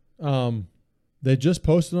envision? So, they just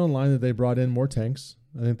posted online that they brought in more tanks.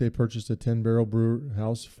 I think they purchased a 10-barrel brew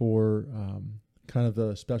house for kind of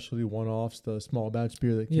the specialty one-offs, the small batch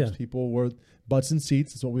beer that keeps people worth butts and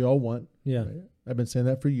seats. That's what we all want. Yeah, right? I've been saying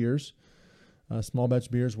that for years. Small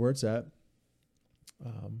batch beer is where it's at.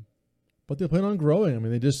 But they plan on growing. I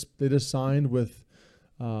mean, they just signed with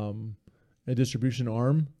a distribution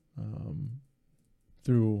arm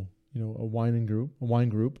through a wine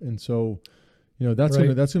group, and so that's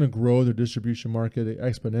gonna grow their distribution market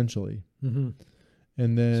exponentially. Mm-hmm.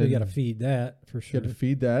 And then so you got to feed that for sure. You got to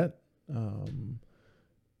feed that.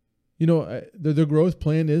 The growth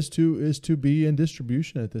plan is to be in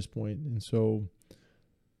distribution at this point, and so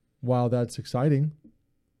while that's exciting,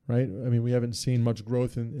 right? I mean, we haven't seen much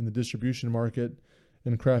growth in the distribution market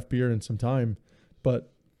in craft beer in some time,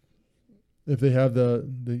 but if they have the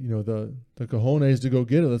cojones to go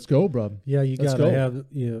get it, let's go, bro. Yeah, you got to have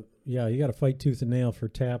you got to fight tooth and nail for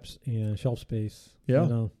taps and shelf space.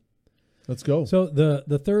 Yeah, let's go. So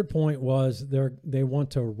the third point was they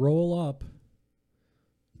want to roll up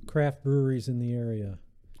craft breweries in the area.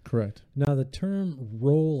 Correct. Now the term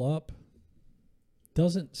roll up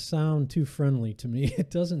doesn't sound too friendly to me. It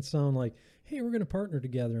doesn't sound like, hey, we're going to partner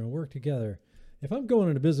together and work together. If I'm going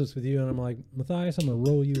into business with you and I'm like, Matthias, I'm going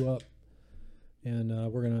to roll you up and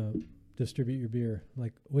we're going to distribute your beer.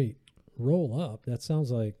 Like, wait, roll up? That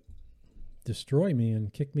sounds like destroy me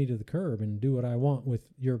and kick me to the curb and do what I want with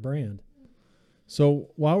your brand.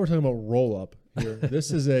 So while we're talking about roll up here,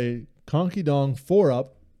 this is a Conky Dong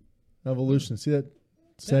 4-Up Evolution. See that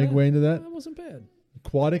segue into that? That wasn't bad.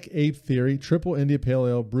 Aquatic Ape Theory, Triple India Pale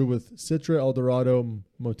Ale, brewed with Citra, Eldorado,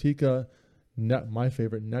 Motica, my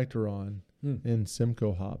favorite, Nectaron, and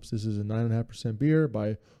Simcoe hops. This is a 9.5% beer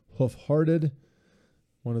by Hoof Hearted,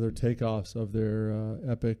 one of their takeoffs of their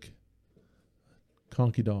epic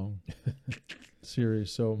Conky Dong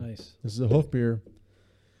series. So nice. This is a hoof beer.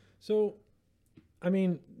 So, I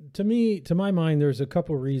mean, to my mind, there's a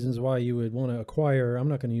couple of reasons why you would want to acquire. I'm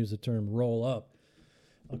not going to use the term roll up.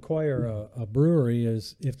 Acquire a brewery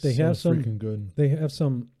is if they have some freaking good. They have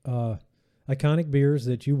some iconic beers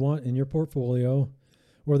that you want in your portfolio,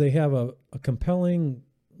 or they have a compelling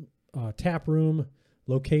tap room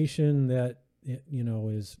location that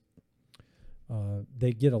is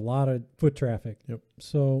they get a lot of foot traffic. Yep.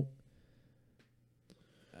 So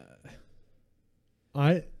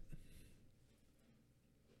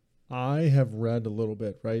I have read a little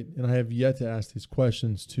bit, right? And I have yet to ask these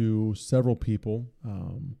questions to several people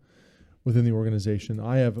within the organization.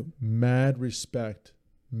 I have mad respect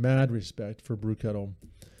for Brew Kettle,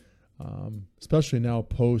 especially now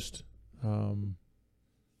post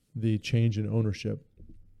the change in ownership.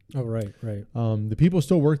 Oh, right. The people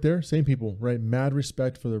still work there, same people, right? Mad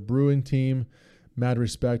respect for their brewing team, mad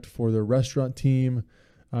respect for their restaurant team.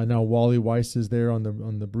 Now Wally Weiss is there on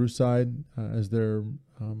the brew side as their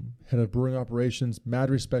head of brewing operations.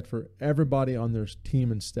 Mad respect for everybody on their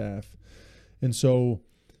team and staff. And so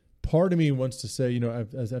part of me wants to say,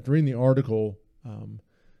 as after reading the article,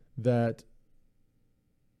 that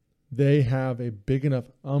they have a big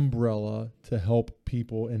enough umbrella to help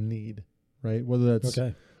people in need, right? Whether that's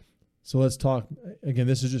okay. So let's talk again.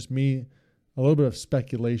 This is just me, a little bit of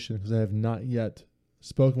speculation because I have not yet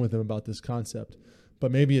spoken with them about this concept.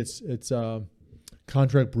 But maybe it's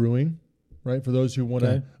contract brewing, right? For those who want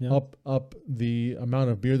to up the amount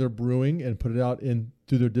of beer they're brewing and put it out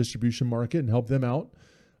through their distribution market and help them out.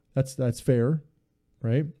 That's fair,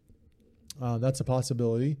 right? That's a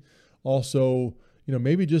possibility. Also,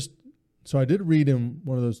 maybe just so I did read in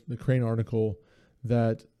one of the Crane article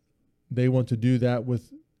that they want to do that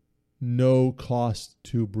with no cost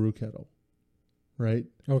to Brew Kettle, right?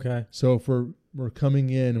 Okay. So if we're coming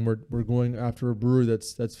in and we're going after a brewery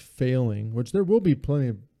that's failing, which there will be plenty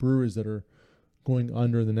of breweries that are going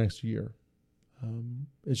under in the next year.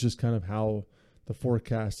 It's just kind of how the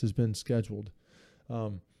forecast has been scheduled.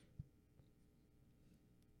 Are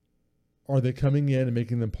they coming in and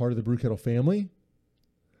making them part of the Brew Kettle family?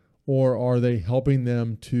 Or are they helping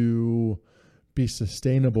them to be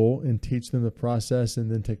sustainable and teach them the process and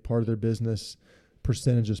then take part of their business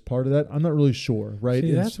percentage as part of that? I'm not really sure, right?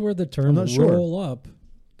 See, that's where the term roll up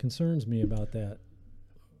concerns me about that.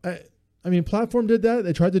 I mean, Platform did that.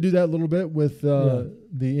 They tried to do that a little bit with the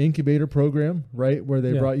incubator program, right? Where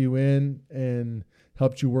they brought you in and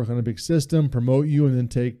helped you work on a big system, promote you, and then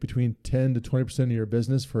take between 10 to 20% of your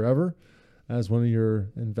business forever as one of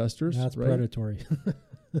your investors. That's right? predatory.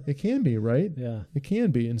 It can be, right? Yeah. It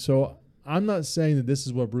can be. And so I'm not saying that this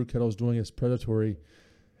is what Brew Kettle is doing is predatory.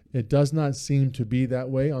 It does not seem to be that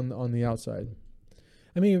way on the outside.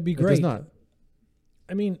 I mean, it would be great. It does not.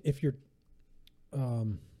 I mean, if you're,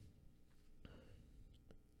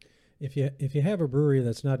 if you have a brewery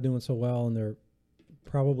that's not doing so well and they're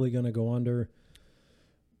probably going to go under,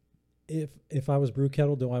 if I was Brew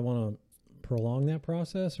Kettle, do I want to prolong that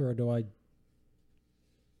process or do I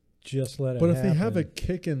just let it happen? But if they have a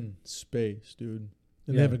kicking space, dude,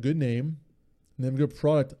 and they have a good name and they have a good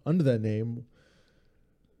product under that name,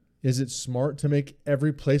 is it smart to make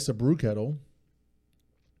every place a Brew Kettle,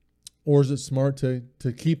 or is it smart to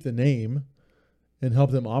keep the name and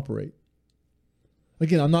help them operate?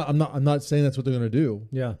 Again, I'm not saying that's what they're going to do.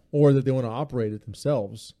 Yeah. Or that they want to operate it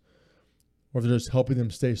themselves, or if they're just helping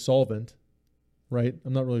them stay solvent, right?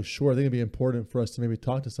 I'm not really sure. I think it'd be important for us to maybe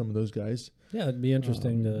talk to some of those guys. Yeah, it'd be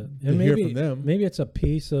interesting to hear from them. Maybe it's a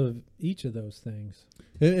piece of each of those things.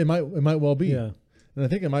 It might well be. Yeah. And I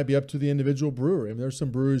think it might be up to the individual brewery. I mean, there's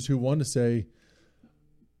some brewers who want to say,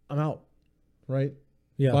 I'm out, right?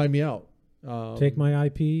 Yeah. Buy me out. Take my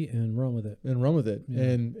IP and run with it. Yeah.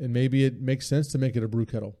 And maybe it makes sense to make it a Brew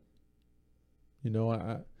Kettle.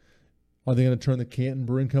 Are they going to turn the Canton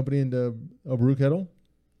Brewing Company into a Brew Kettle?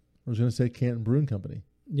 I was going to say Canton Brewing Company.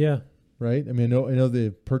 Yeah. Right? I mean, I know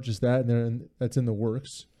they've purchased that and that's in the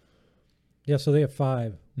works. Yeah, so they have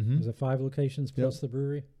 5. Mm-hmm. Is it 5 locations plus the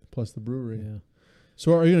brewery? Plus the brewery. Yeah.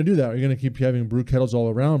 So are you going to do that? Are you going to keep having brew kettles all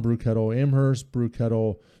around? Brew kettle Amherst, brew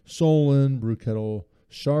kettle Solon, brew kettle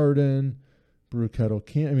Chardon, brew kettle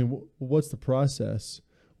I mean, what's the process?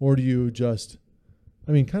 Or do you just,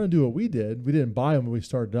 kind of do what we did. We didn't buy them when we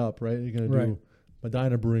started up, right? You're going to do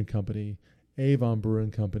Medina Brewing Company, Avon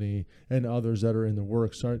Brewing Company, and others that are in the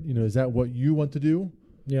works. Is that what you want to do?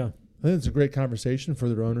 Yeah. I think it's a great conversation for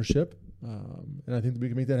their ownership, and I think that we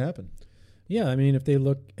can make that happen. Yeah, I mean, if they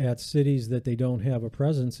look at cities that they don't have a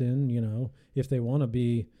presence in, if they want to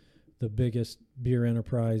be the biggest beer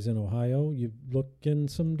enterprise in Ohio, you look in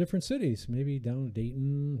some different cities, maybe down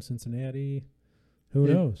Dayton, Cincinnati. Who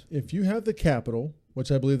knows? If you have the capital,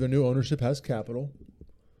 which I believe their new ownership has capital,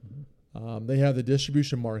 they have the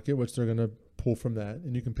distribution market, which they're going to pull from that,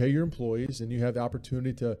 and you can pay your employees, and you have the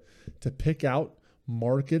opportunity to pick out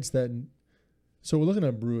markets that. So we're looking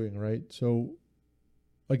at brewing, right? So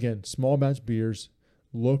again, small batch beers,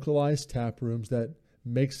 localized tap rooms that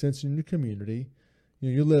make sense in your community.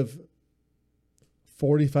 You live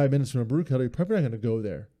 45 minutes from a brew kettle, you're probably not going to go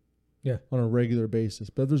there on a regular basis.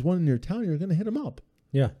 But if there's one in your town, you're going to hit them up.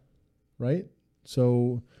 Yeah. Right?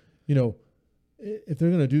 So, if they're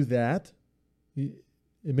going to do that, it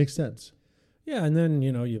makes sense. Yeah, and then,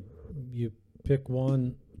 you pick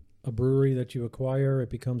a brewery that you acquire, it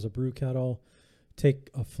becomes a brew kettle. Take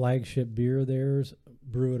a flagship beer of theirs,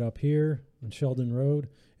 brew it up here on Sheldon Road,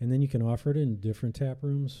 and then you can offer it in different tap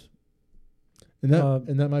rooms. And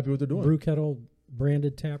that might be what they're doing. Brew kettle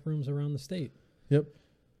branded tap rooms around the state. Yep.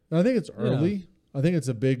 And I think it's early. Yeah. I think it's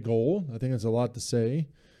a big goal. I think it's a lot to say.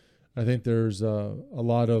 I think there's a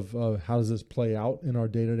lot of how does this play out in our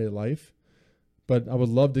day-to-day life. But I would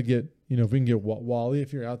love to get, if we can get Wally,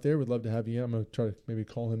 if you're out there, we'd love to have you. I'm going to try to maybe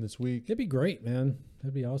call him this week. It'd be great, man.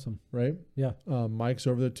 That'd be awesome. Right? Yeah. Mike's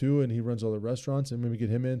over there too, and he runs all the restaurants, and maybe get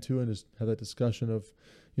him in too and just have that discussion of,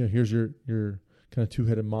 here's your kind of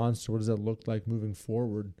two-headed monster. What does that look like moving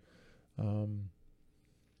forward? Yeah,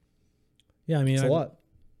 I mean, it's a lot.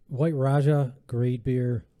 White Raja, great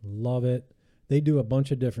beer. Love it. They do a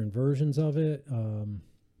bunch of different versions of it.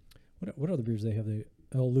 What other beers they have? The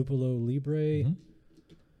El Lupolo Libre. Mm-hmm.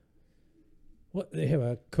 They have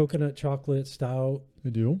a coconut chocolate stout. They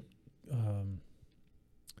do.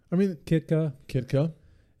 Kitka.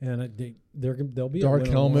 And they'll be Dark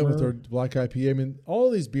Helmet with their black IPA. I mean, all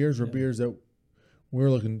of these beers are beers that we're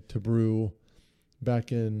looking to brew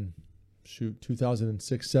back in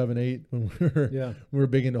 2006, 7, 8 when we were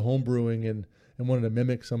big into home brewing and wanted to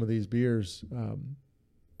mimic some of these beers.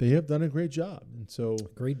 They have done a great job, and so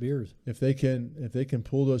great beers. If they can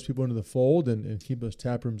pull those people into the fold and keep those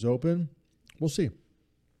tap rooms open, we'll see.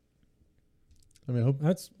 I hope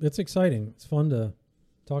it's exciting. It's fun to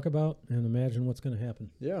talk about and imagine what's going to happen.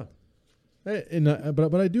 Yeah,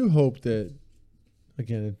 but I do hope that,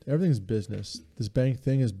 again, everything's business. This bank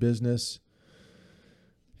thing is business.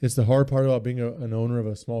 It's the hard part about being an owner of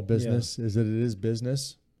a small business is that it is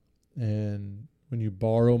business, and when you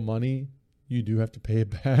borrow money, you do have to pay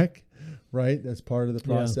it back, right? That's part of the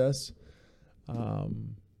process. Yeah.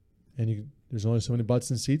 And there's only so many butts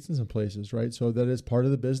and seats in some places, right? So that is part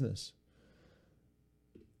of the business.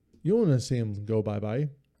 You don't want to see them go bye-bye.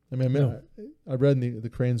 I read in the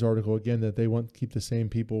Cranes article again that they want to keep the same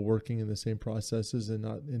people working in the same processes and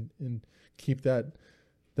not and keep that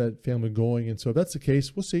family going. And so if that's the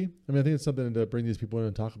case, we'll see. I think it's something to bring these people in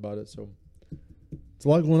and talk about it. So it's a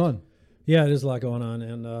lot going on. Yeah, it is a lot going on.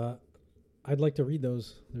 And I'd like to read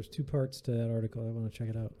those. There's 2 parts to that article. I want to check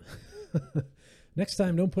it out. Next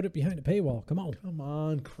time, don't put it behind a paywall. Come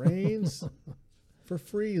on, Cranes. For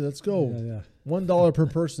free. Let's go. Yeah. $1 per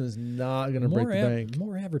person is not going to break the bank.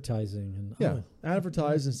 More advertising. And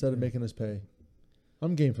advertise instead of making us pay.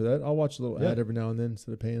 I'm game for that. I'll watch a little ad every now and then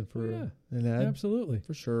instead of paying for an ad. Absolutely.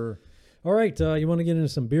 For sure. All right. You want to get into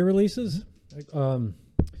some beer releases?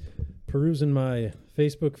 Perusing my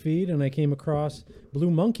Facebook feed, and I came across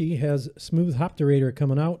Blue Monkey has Smooth Hopterator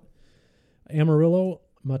coming out. Amarillo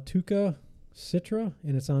Matuka Citra,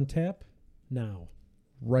 and it's on tap now.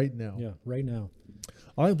 Right now. Yeah, right now.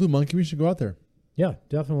 I like Blue Monkey. We should go out there. Yeah,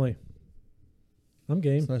 definitely. I'm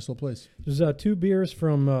game. It's a nice little place. There's 2 beers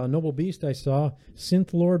from Noble Beast I saw.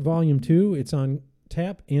 Synth Lord Volume 2. It's on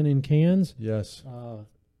tap and in cans. Yes.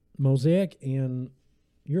 Mosaic and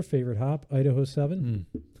your favorite hop, Idaho 7.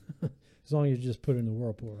 As long as you just put it in the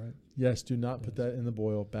whirlpool, right? Yes, do not put that in the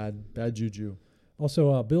boil. Bad juju.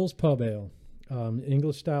 Also, Bill's Pub Ale.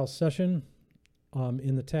 English-style session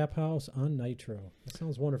in the tap house on nitro. That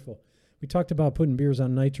sounds wonderful. We talked about putting beers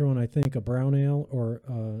on nitro, and I think a brown ale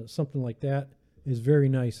or something like that is very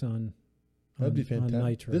nice on That'd be fantastic. On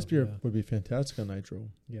nitro. This beer would be fantastic on nitro.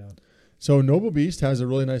 Yeah. So Noble Beast has a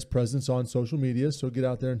really nice presence on social media, so get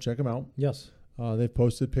out there and check them out. Yes. They've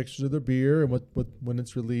posted pictures of their beer and what when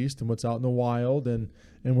it's released and what's out in the wild and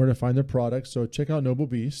where to find their products. So check out Noble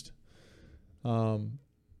Beast. I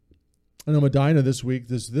know Medina this week.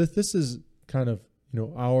 This is kind of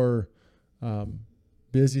our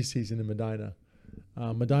busy season in Medina.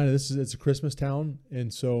 Medina, it's a Christmas town,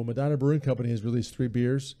 and so Medina Brewing Company has released 3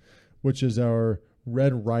 beers, which is our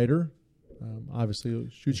Red Rider. Obviously,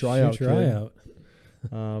 shoot your eye out. Shoot your eye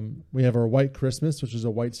out. We have our White Christmas, which is a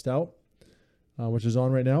white stout, which is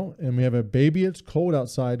on right now, and we have a Baby It's Cold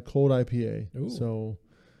Outside Cold IPA. Ooh, so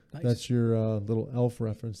nice. that's your little elf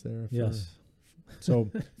reference there. Yes. So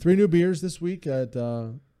 3 new beers this week at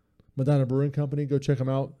Medina Brewing Company. Go check them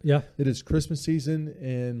out. Yeah. It is Christmas season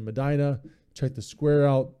in Medina. Check the square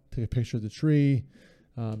out. Take a picture of the tree.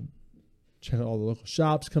 Check out all the local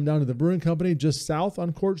shops. Come down to the brewing company just south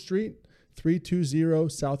on Court Street, 320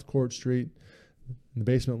 South Court Street, in the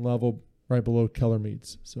basement level, right below Keller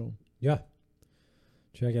Meats. So yeah,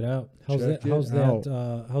 check it out. How's Check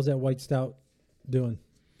that that white stout doing?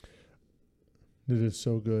 it is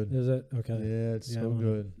so good. Is it okay? Yeah, it's so well,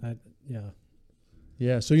 good. Yeah.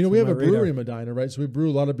 Yeah, so we on have my a brewery radar. in Medina, right? So we brew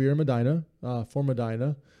a lot of beer in Medina, for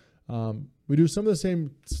Medina. We do some of the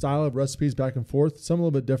same style of recipes back and forth, some a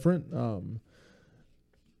little bit different.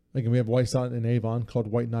 Again, we have white stout in Avon called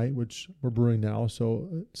White Knight, which we're brewing now,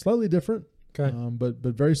 so slightly different, Okay. but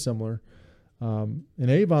very similar. In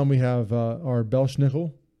Avon, we have our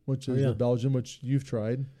Belschnickel, which is the Belgian, which you've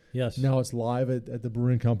tried. Yes. Now it's live at the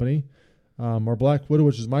brewing company. Our Black Widow,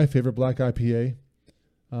 which is my favorite black IPA.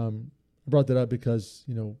 I brought that up because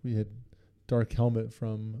we had Dark Helmet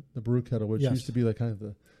from the Brew Kettle, which Yes. used to be like kind of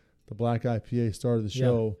the black IPA star of the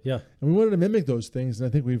show. Yeah. And we wanted to mimic those things, and I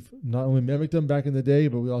think we've not only mimicked them back in the day,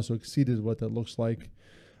 but we also exceeded what that looks like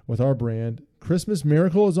with our brand. Christmas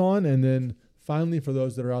Miracle is on, and then finally, for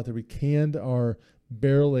those that are out there, we canned our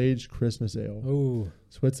barrel-aged Christmas Ale. Oh.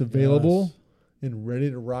 So it's available and ready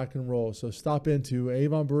to rock and roll. So stop into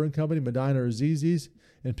Avon Brewing Company, Medina, or ZZ's,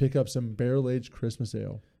 and pick up some barrel-aged Christmas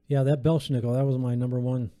Ale. Yeah, that Belschnickel, that was my number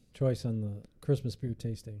one choice on the Christmas beer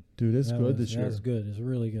tasting. Dude, it's good this year. That's good. It's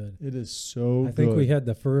really good. It is so good. I think we had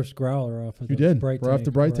the first growler off of You the did. Bright We're Tank. off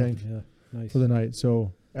the Bright We're Tank yeah, nice. for the night.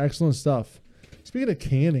 So excellent stuff. Speaking of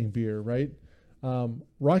canning beer, right?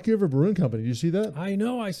 Rocky River Brewing Company. Did you see that? I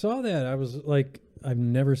know. I saw that. I was like, I've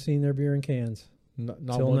never seen their beer in cans Not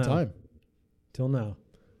Till one now. time. till now.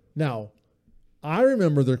 Now, I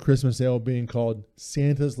remember their Christmas ale being called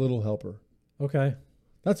Santa's Little Helper. Okay.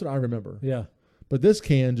 That's what I remember. Yeah. But this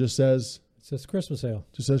can just says It says Christmas ale.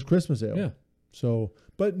 Christmas ale. Yeah. So,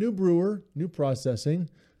 but new brewer, new processing,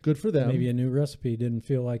 good for them. Maybe a new recipe. Didn't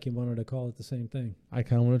feel like he wanted to call it the same thing. I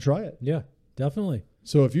kind of want to try it. Yeah, definitely.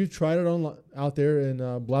 So if you've tried it out there in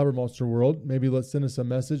BlabberMalt Show world, maybe let's send us a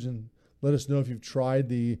message and let us know if you've tried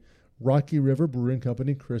the Rocky River Brewing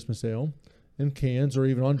Company Christmas Ale in cans or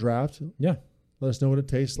even on draft. Yeah, Let us know what it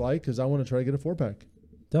tastes like because I want to try to get a 4-pack.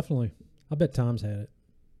 definitely. I bet Tom's had it.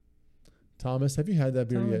 Thomas, have you had that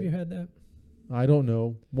beer Tom, yet? have you had that? I don't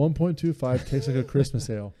know. 1.25 tastes like a Christmas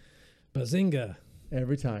ale Bazinga.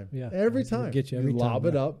 every time. Yeah, Every I'll time. get you every lob time,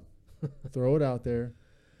 it yeah. up, throw it out there.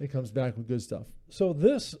 It comes back with good stuff. So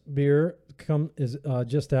this beer is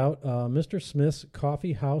just out, Mr. Smith's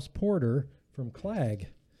Coffee House Porter from Clag.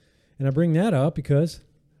 And I bring that up because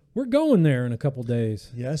we're going there in a couple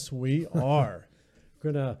days. Yes, we are.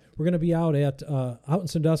 We're gonna be out in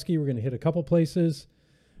Sandusky. We're gonna hit a couple places.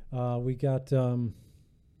 We got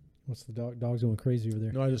what's the dog's going crazy over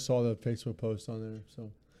there? No, I just saw the Facebook post on there.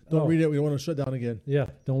 So don't read it. We don't want to shut down again. Yeah,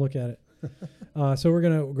 don't look at it. So we're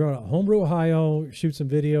gonna go to Homebrew, Ohio, shoot some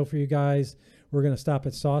video for you guys. We're gonna stop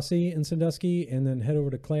at Saucy in Sandusky and then head over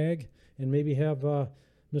to Clag and maybe have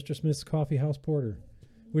Mr. Smith's Coffee House Porter,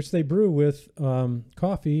 which they brew with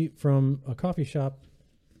coffee from a coffee shop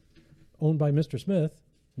owned by Mr. Smith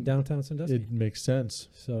in downtown Sandusky. It makes sense.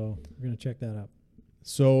 So we're gonna check that out.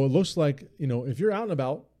 So it looks like, if you're out and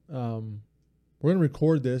about, we're going to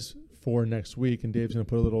record this for next week, and Dave's going to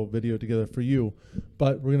put a little video together for you.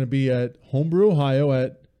 But we're going to be at Homebrew, Ohio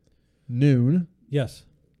at noon, Yes,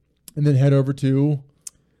 and then head over to,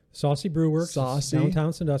 Saucy Brewworks, Saucy.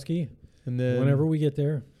 downtown Sandusky. and then Whenever we get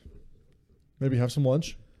there, maybe have some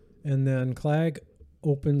lunch. and then Clag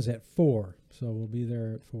opens at 4, so we'll be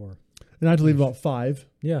there at 4. And I have to leave about 5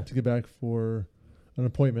 Yeah, to get back for an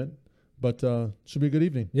appointment. But should be a good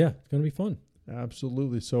evening. yeah, it's gonna be fun.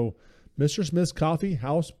 Absolutely. So Mr. Smith's Coffee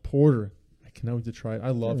House Porter. I cannot wait to try it.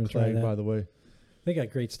 I love gonna try Clag, that. by the way. They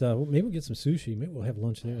got great stuff. Well, maybe we'll get some sushi. Maybe we'll have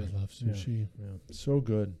lunch there. I love sushi. Yeah. So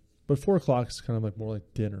good. But 4 o'clock is kind of like more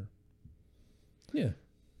like dinner. Yeah.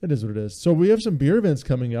 It is what it is. So we have some beer events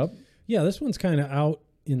coming up. Yeah, this one's kind of out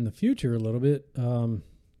in the future a little bit.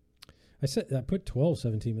 I put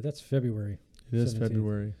 12/17, but that's February. It is 17th.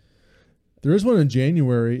 February. There is one in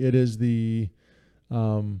January. It is the,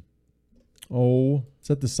 it's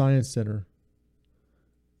at the Science Center.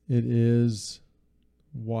 It is,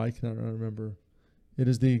 why can I not remember? It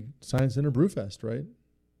is the Science Center Brewfest, right?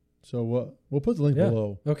 So we'll put the link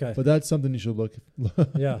below. Okay. But that's something you should look.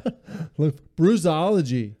 Yeah. Look,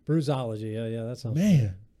 Brewsology. Brewsology. Yeah, that sounds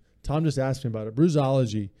Man, Tom just asked me about it.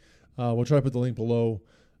 Brewsology. We'll try to put the link below.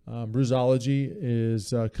 Brewsology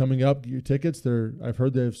is coming up. Get your tickets. I've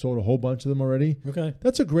heard they've sold a whole bunch of them already. Okay.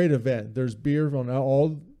 That's a great event. There's beer on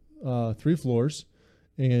all 3 floors,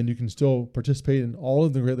 and you can still participate in all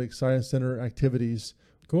of the Great Lakes Science Center activities.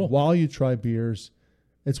 Cool. While you try beers.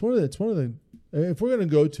 It's one of the. If we're going to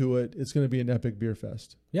go to it, it's going to be an epic beer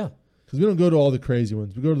fest. Yeah. Because we don't go to all the crazy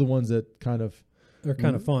ones. We go to the ones that kind of. They're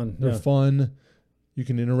kind of fun. They're fun. You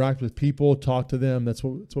can interact with people, talk to them. That's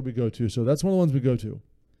what we go to. So that's one of the ones we go to.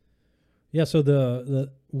 Yeah, so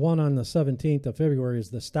the one on the 17th of February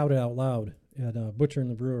is the Stout It Out Loud at Butcher and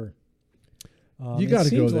the Brewer. You got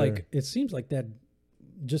to go there. It seems like that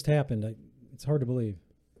just happened. It's hard to believe.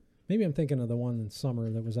 Maybe I'm thinking of the one in summer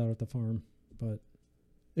that was out at the farm, but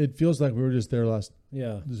it feels like we were just there just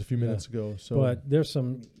a few minutes ago. So, but there's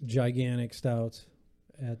some gigantic stouts,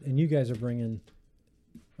 and you guys are bringing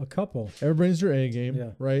a couple. Everybody brings their A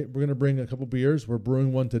game, right? We're gonna bring a couple beers. We're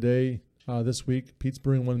brewing one today. This week, Pete's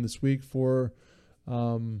brewing one this week for,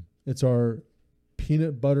 it's our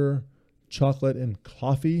peanut butter, chocolate, and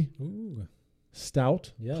coffee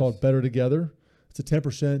stout called Better Together. It's a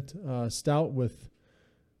 10% stout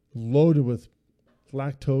loaded with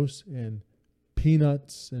lactose and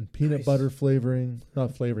peanuts and peanut butter flavoring,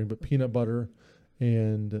 not flavoring, but peanut butter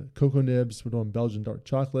and cocoa nibs. We're doing Belgian dark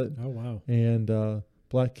chocolate. Oh, wow. And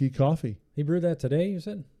black key coffee. He brewed that today, you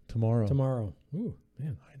said? Tomorrow. Ooh,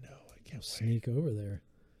 man. I know. I can't sneak over there.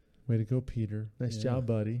 Way to go, Peter. Nice job,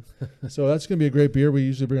 buddy. So that's going to be a great beer. We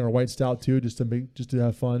usually bring our white stout too, just to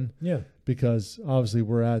have fun. Yeah. Because obviously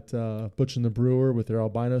we're at Butch and the Brewer with their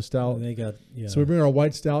albino stout. And they got So we bring our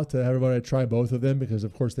white stout to everybody to try both of them because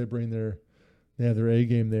of course they have their A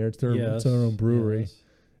game there. It's their own brewery. Yes.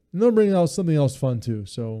 And they'll bring out something else fun too.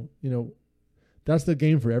 So, that's the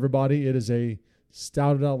game for everybody. It is a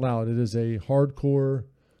Stout It Out Loud. It is a hardcore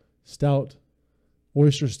stout,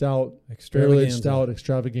 oyster stout, barrel-aged stout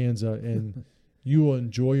extravaganza, and you will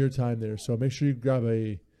enjoy your time there. So make sure you grab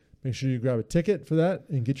a ticket for that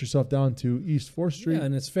and get yourself down to East 4th Street. Yeah,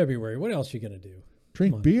 and it's February. What else you gonna do?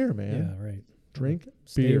 Drink beer, man. Yeah, right. Drink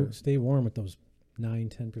beer. Stay warm with those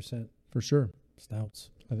 9-10% for sure. Stouts.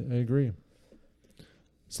 I agree.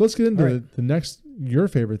 So let's get into the next, your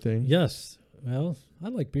favorite thing. Yes. Well, I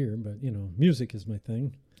like beer, but music is my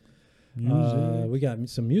thing. We got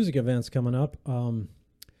some music events coming up.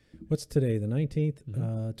 What's today? The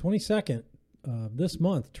 19th, 22nd this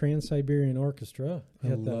month. Trans-Siberian Orchestra. I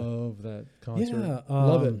love that concert. Yeah,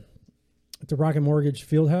 love it. At the Rocket Mortgage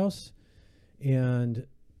Fieldhouse, and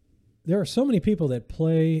there are so many people that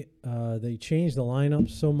play. They change the lineup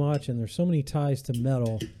so much, and there's so many ties to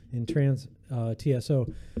metal in trans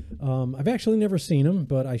TSO. I've actually never seen him,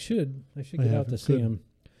 but I should get out to see him.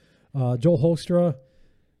 Joel Holstra,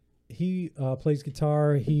 he plays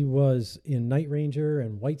guitar. He was in Night Ranger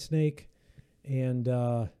and Whitesnake,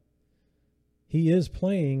 and he is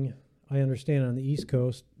playing, I understand, on the East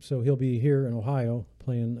Coast, so he'll be here in Ohio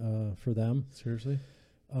playing for them. Seriously?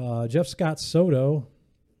 Jeff Scott Soto,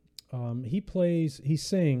 he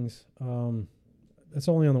sings. That's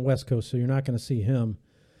only on the West Coast, so you're not going to see him.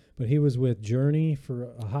 But he was with Journey for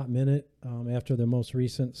a hot minute after the most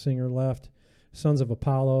recent singer left. Sons of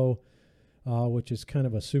Apollo, which is kind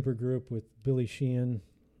of a super group with Billy Sheehan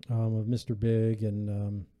of Mr. Big and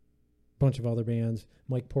a bunch of other bands.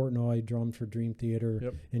 Mike Portnoy drummed for Dream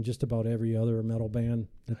Theater and just about every other metal band.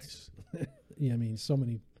 Nice. Yeah, I mean, so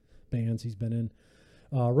many bands he's been in.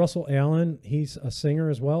 Russell Allen, he's a singer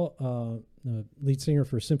as well, the lead singer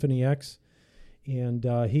for Symphony X, and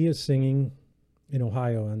he is singing in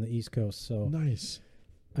Ohio on the East Coast. So nice.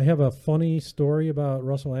 I have a funny story about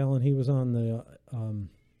Russell Allen. He was on the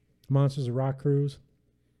Monsters of Rock cruise,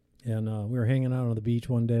 and we were hanging out on the beach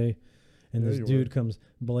one day, and this dude comes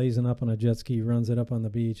blazing up on a jet ski, runs it up on the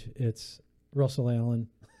beach. It's Russell Allen.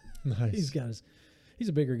 Nice. He's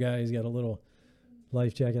a bigger guy. He's got a little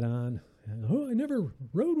life jacket on. And, I never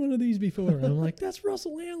rode one of these before. And I'm like, that's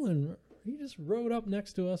Russell Allen. He just rode up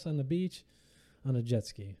next to us on the beach on a jet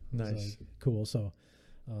ski. Nice. Like, cool. So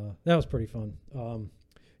that was pretty fun.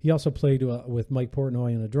 He also played with Mike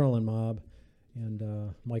Portnoy in Adrenaline Mob,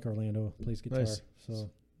 and Mike Orlando plays guitar. Nice. So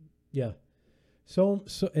Yeah. So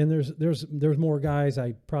and there's more guys.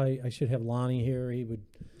 I should have Lonnie here. He would.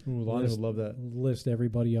 Ooh, Lonnie would love that. List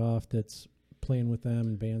everybody off that's playing with them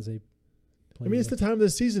and bands they play. I mean, it's the time of the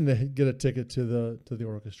season to get a ticket to the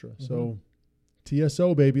orchestra. So,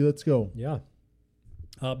 TSO baby, let's go. Yeah.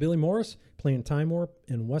 Billy Morris playing Time Warp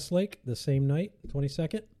in Westlake the same night,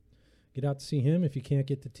 22nd. Get out to see him if you can't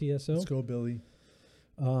get to TSO. Let's go, Billy.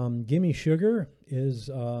 Gimme Sugar is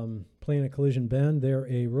playing at Collision Bend. They're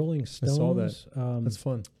a Rolling Stones. I saw that. That's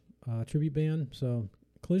fun. Tribute band. So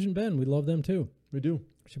Collision Bend, we love them too. We do.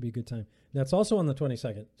 Should be a good time. That's also on the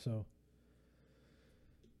 22nd. So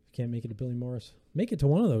if you can't make it to Billy Morris, make it to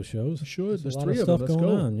one of those shows. You should. There's a lot three of of them. stuff Let's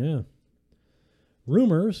going go. on. Yeah.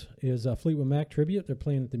 Rumors is a Fleetwood Mac tribute. They're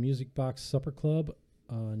playing at the Music Box Supper Club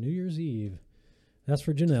New Year's Eve. That's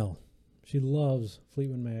for Janelle. She loves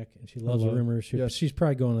Fleetwood Mac and she loves Rumors. She's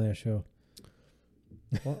probably going to that show.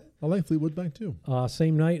 Well, I like Fleetwood Mac too.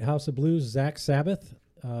 Same night, House of Blues, Zach Sabbath.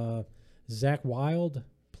 Zach Wilde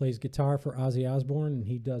plays guitar for Ozzy Osbourne, and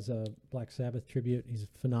he does a Black Sabbath tribute. He's a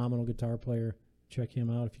phenomenal guitar player. Check him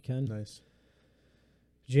out if you can. Nice.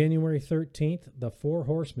 January 13th, the Four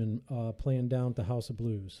Horsemen playing down at the House of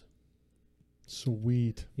Blues.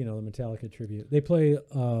 Sweet. You know, the Metallica tribute. They play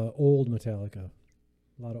old Metallica.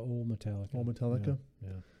 A lot of old Metallica. Old Metallica? Yeah.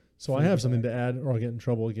 So I have something to add or I'll get in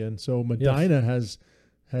trouble again. So Medina has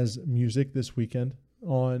music this weekend.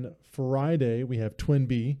 On Friday, we have Twin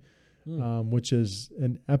B, which is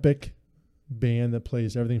an epic band that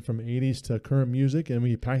plays everything from 80s to current music, and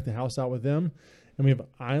we pack the house out with them. And we have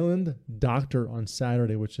Island Doctor on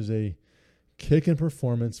Saturday, which is a kicking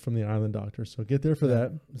performance from the Island Doctor. So get there for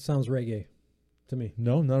that. It sounds reggae to me.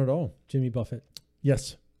 No, not at all. Jimmy Buffett.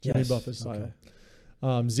 Yes, Jimmy Buffett style.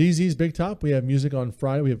 Okay. ZZ's Big Top. We have music on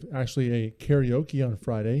Friday. We have actually a karaoke on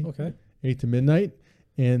Friday, Okay. 8 to midnight,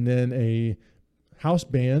 and then a house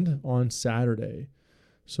band on Saturday.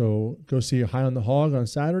 So go see High on the Hog on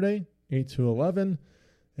Saturday, 8 to 11.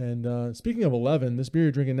 And speaking of 11, this beer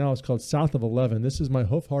you're drinking now is called South of 11. This is my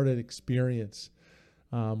Hoof-Hearted experience.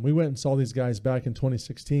 We went and saw these guys back in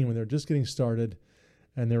 2016 when they were just getting started,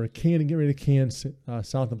 and they were getting ready to can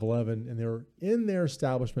South of 11, and they were in their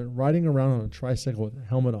establishment riding around on a tricycle with a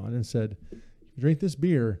helmet on and said, if you drink this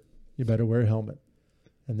beer, you better wear a helmet.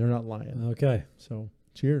 And they're not lying. Okay. So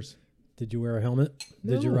cheers. Did you wear a helmet?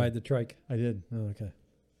 No. Did you ride the trike? I did. Oh, okay.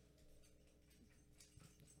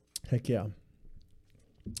 Heck yeah.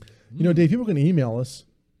 You know, Dave, people can email us,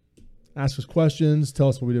 ask us questions, tell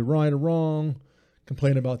us what we did right or wrong,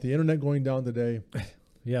 complain about the internet going down today.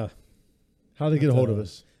 Yeah. How do they get a hold of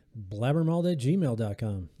us?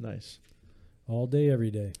 BlabberMalt@gmail.com. Nice. All day,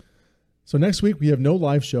 every day. So next week we have no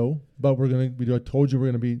live show, but I told you we're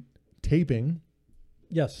gonna be taping.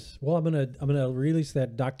 Yes. Well, I'm gonna release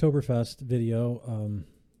that Doctoberfest video.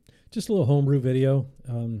 Just a little homebrew video.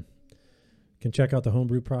 Can check out the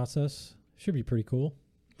homebrew process. Should be pretty cool.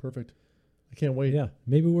 Perfect. I can't wait. Yeah.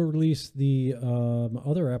 Maybe we'll release the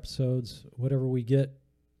other episodes, whatever we get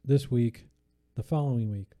this week, the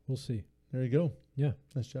following week. We'll see. There you go. Yeah.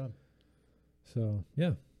 Nice job. So,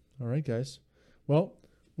 yeah. All right, guys. Well,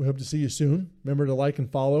 we hope to see you soon. Remember to like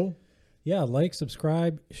and follow. Yeah, like,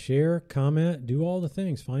 subscribe, share, comment, do all the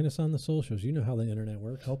things. Find us on the socials. You know how the internet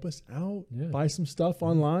works. Help us out. Yeah. Buy some stuff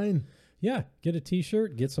online. Yeah, get a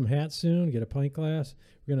T-shirt, get some hats soon, get a pint glass.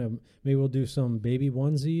 Maybe we'll do some baby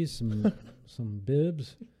onesies, some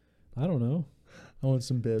bibs. I don't know. I want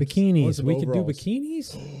some bibs. Bikinis. We could do overalls.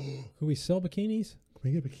 bikinis. Could we sell bikinis?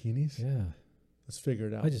 Can we get bikinis? Yeah. Let's figure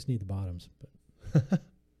it out. I just need the bottoms. But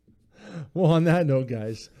Well, on that note,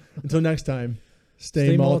 guys, until next time,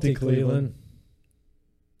 stay malty, Cleveland.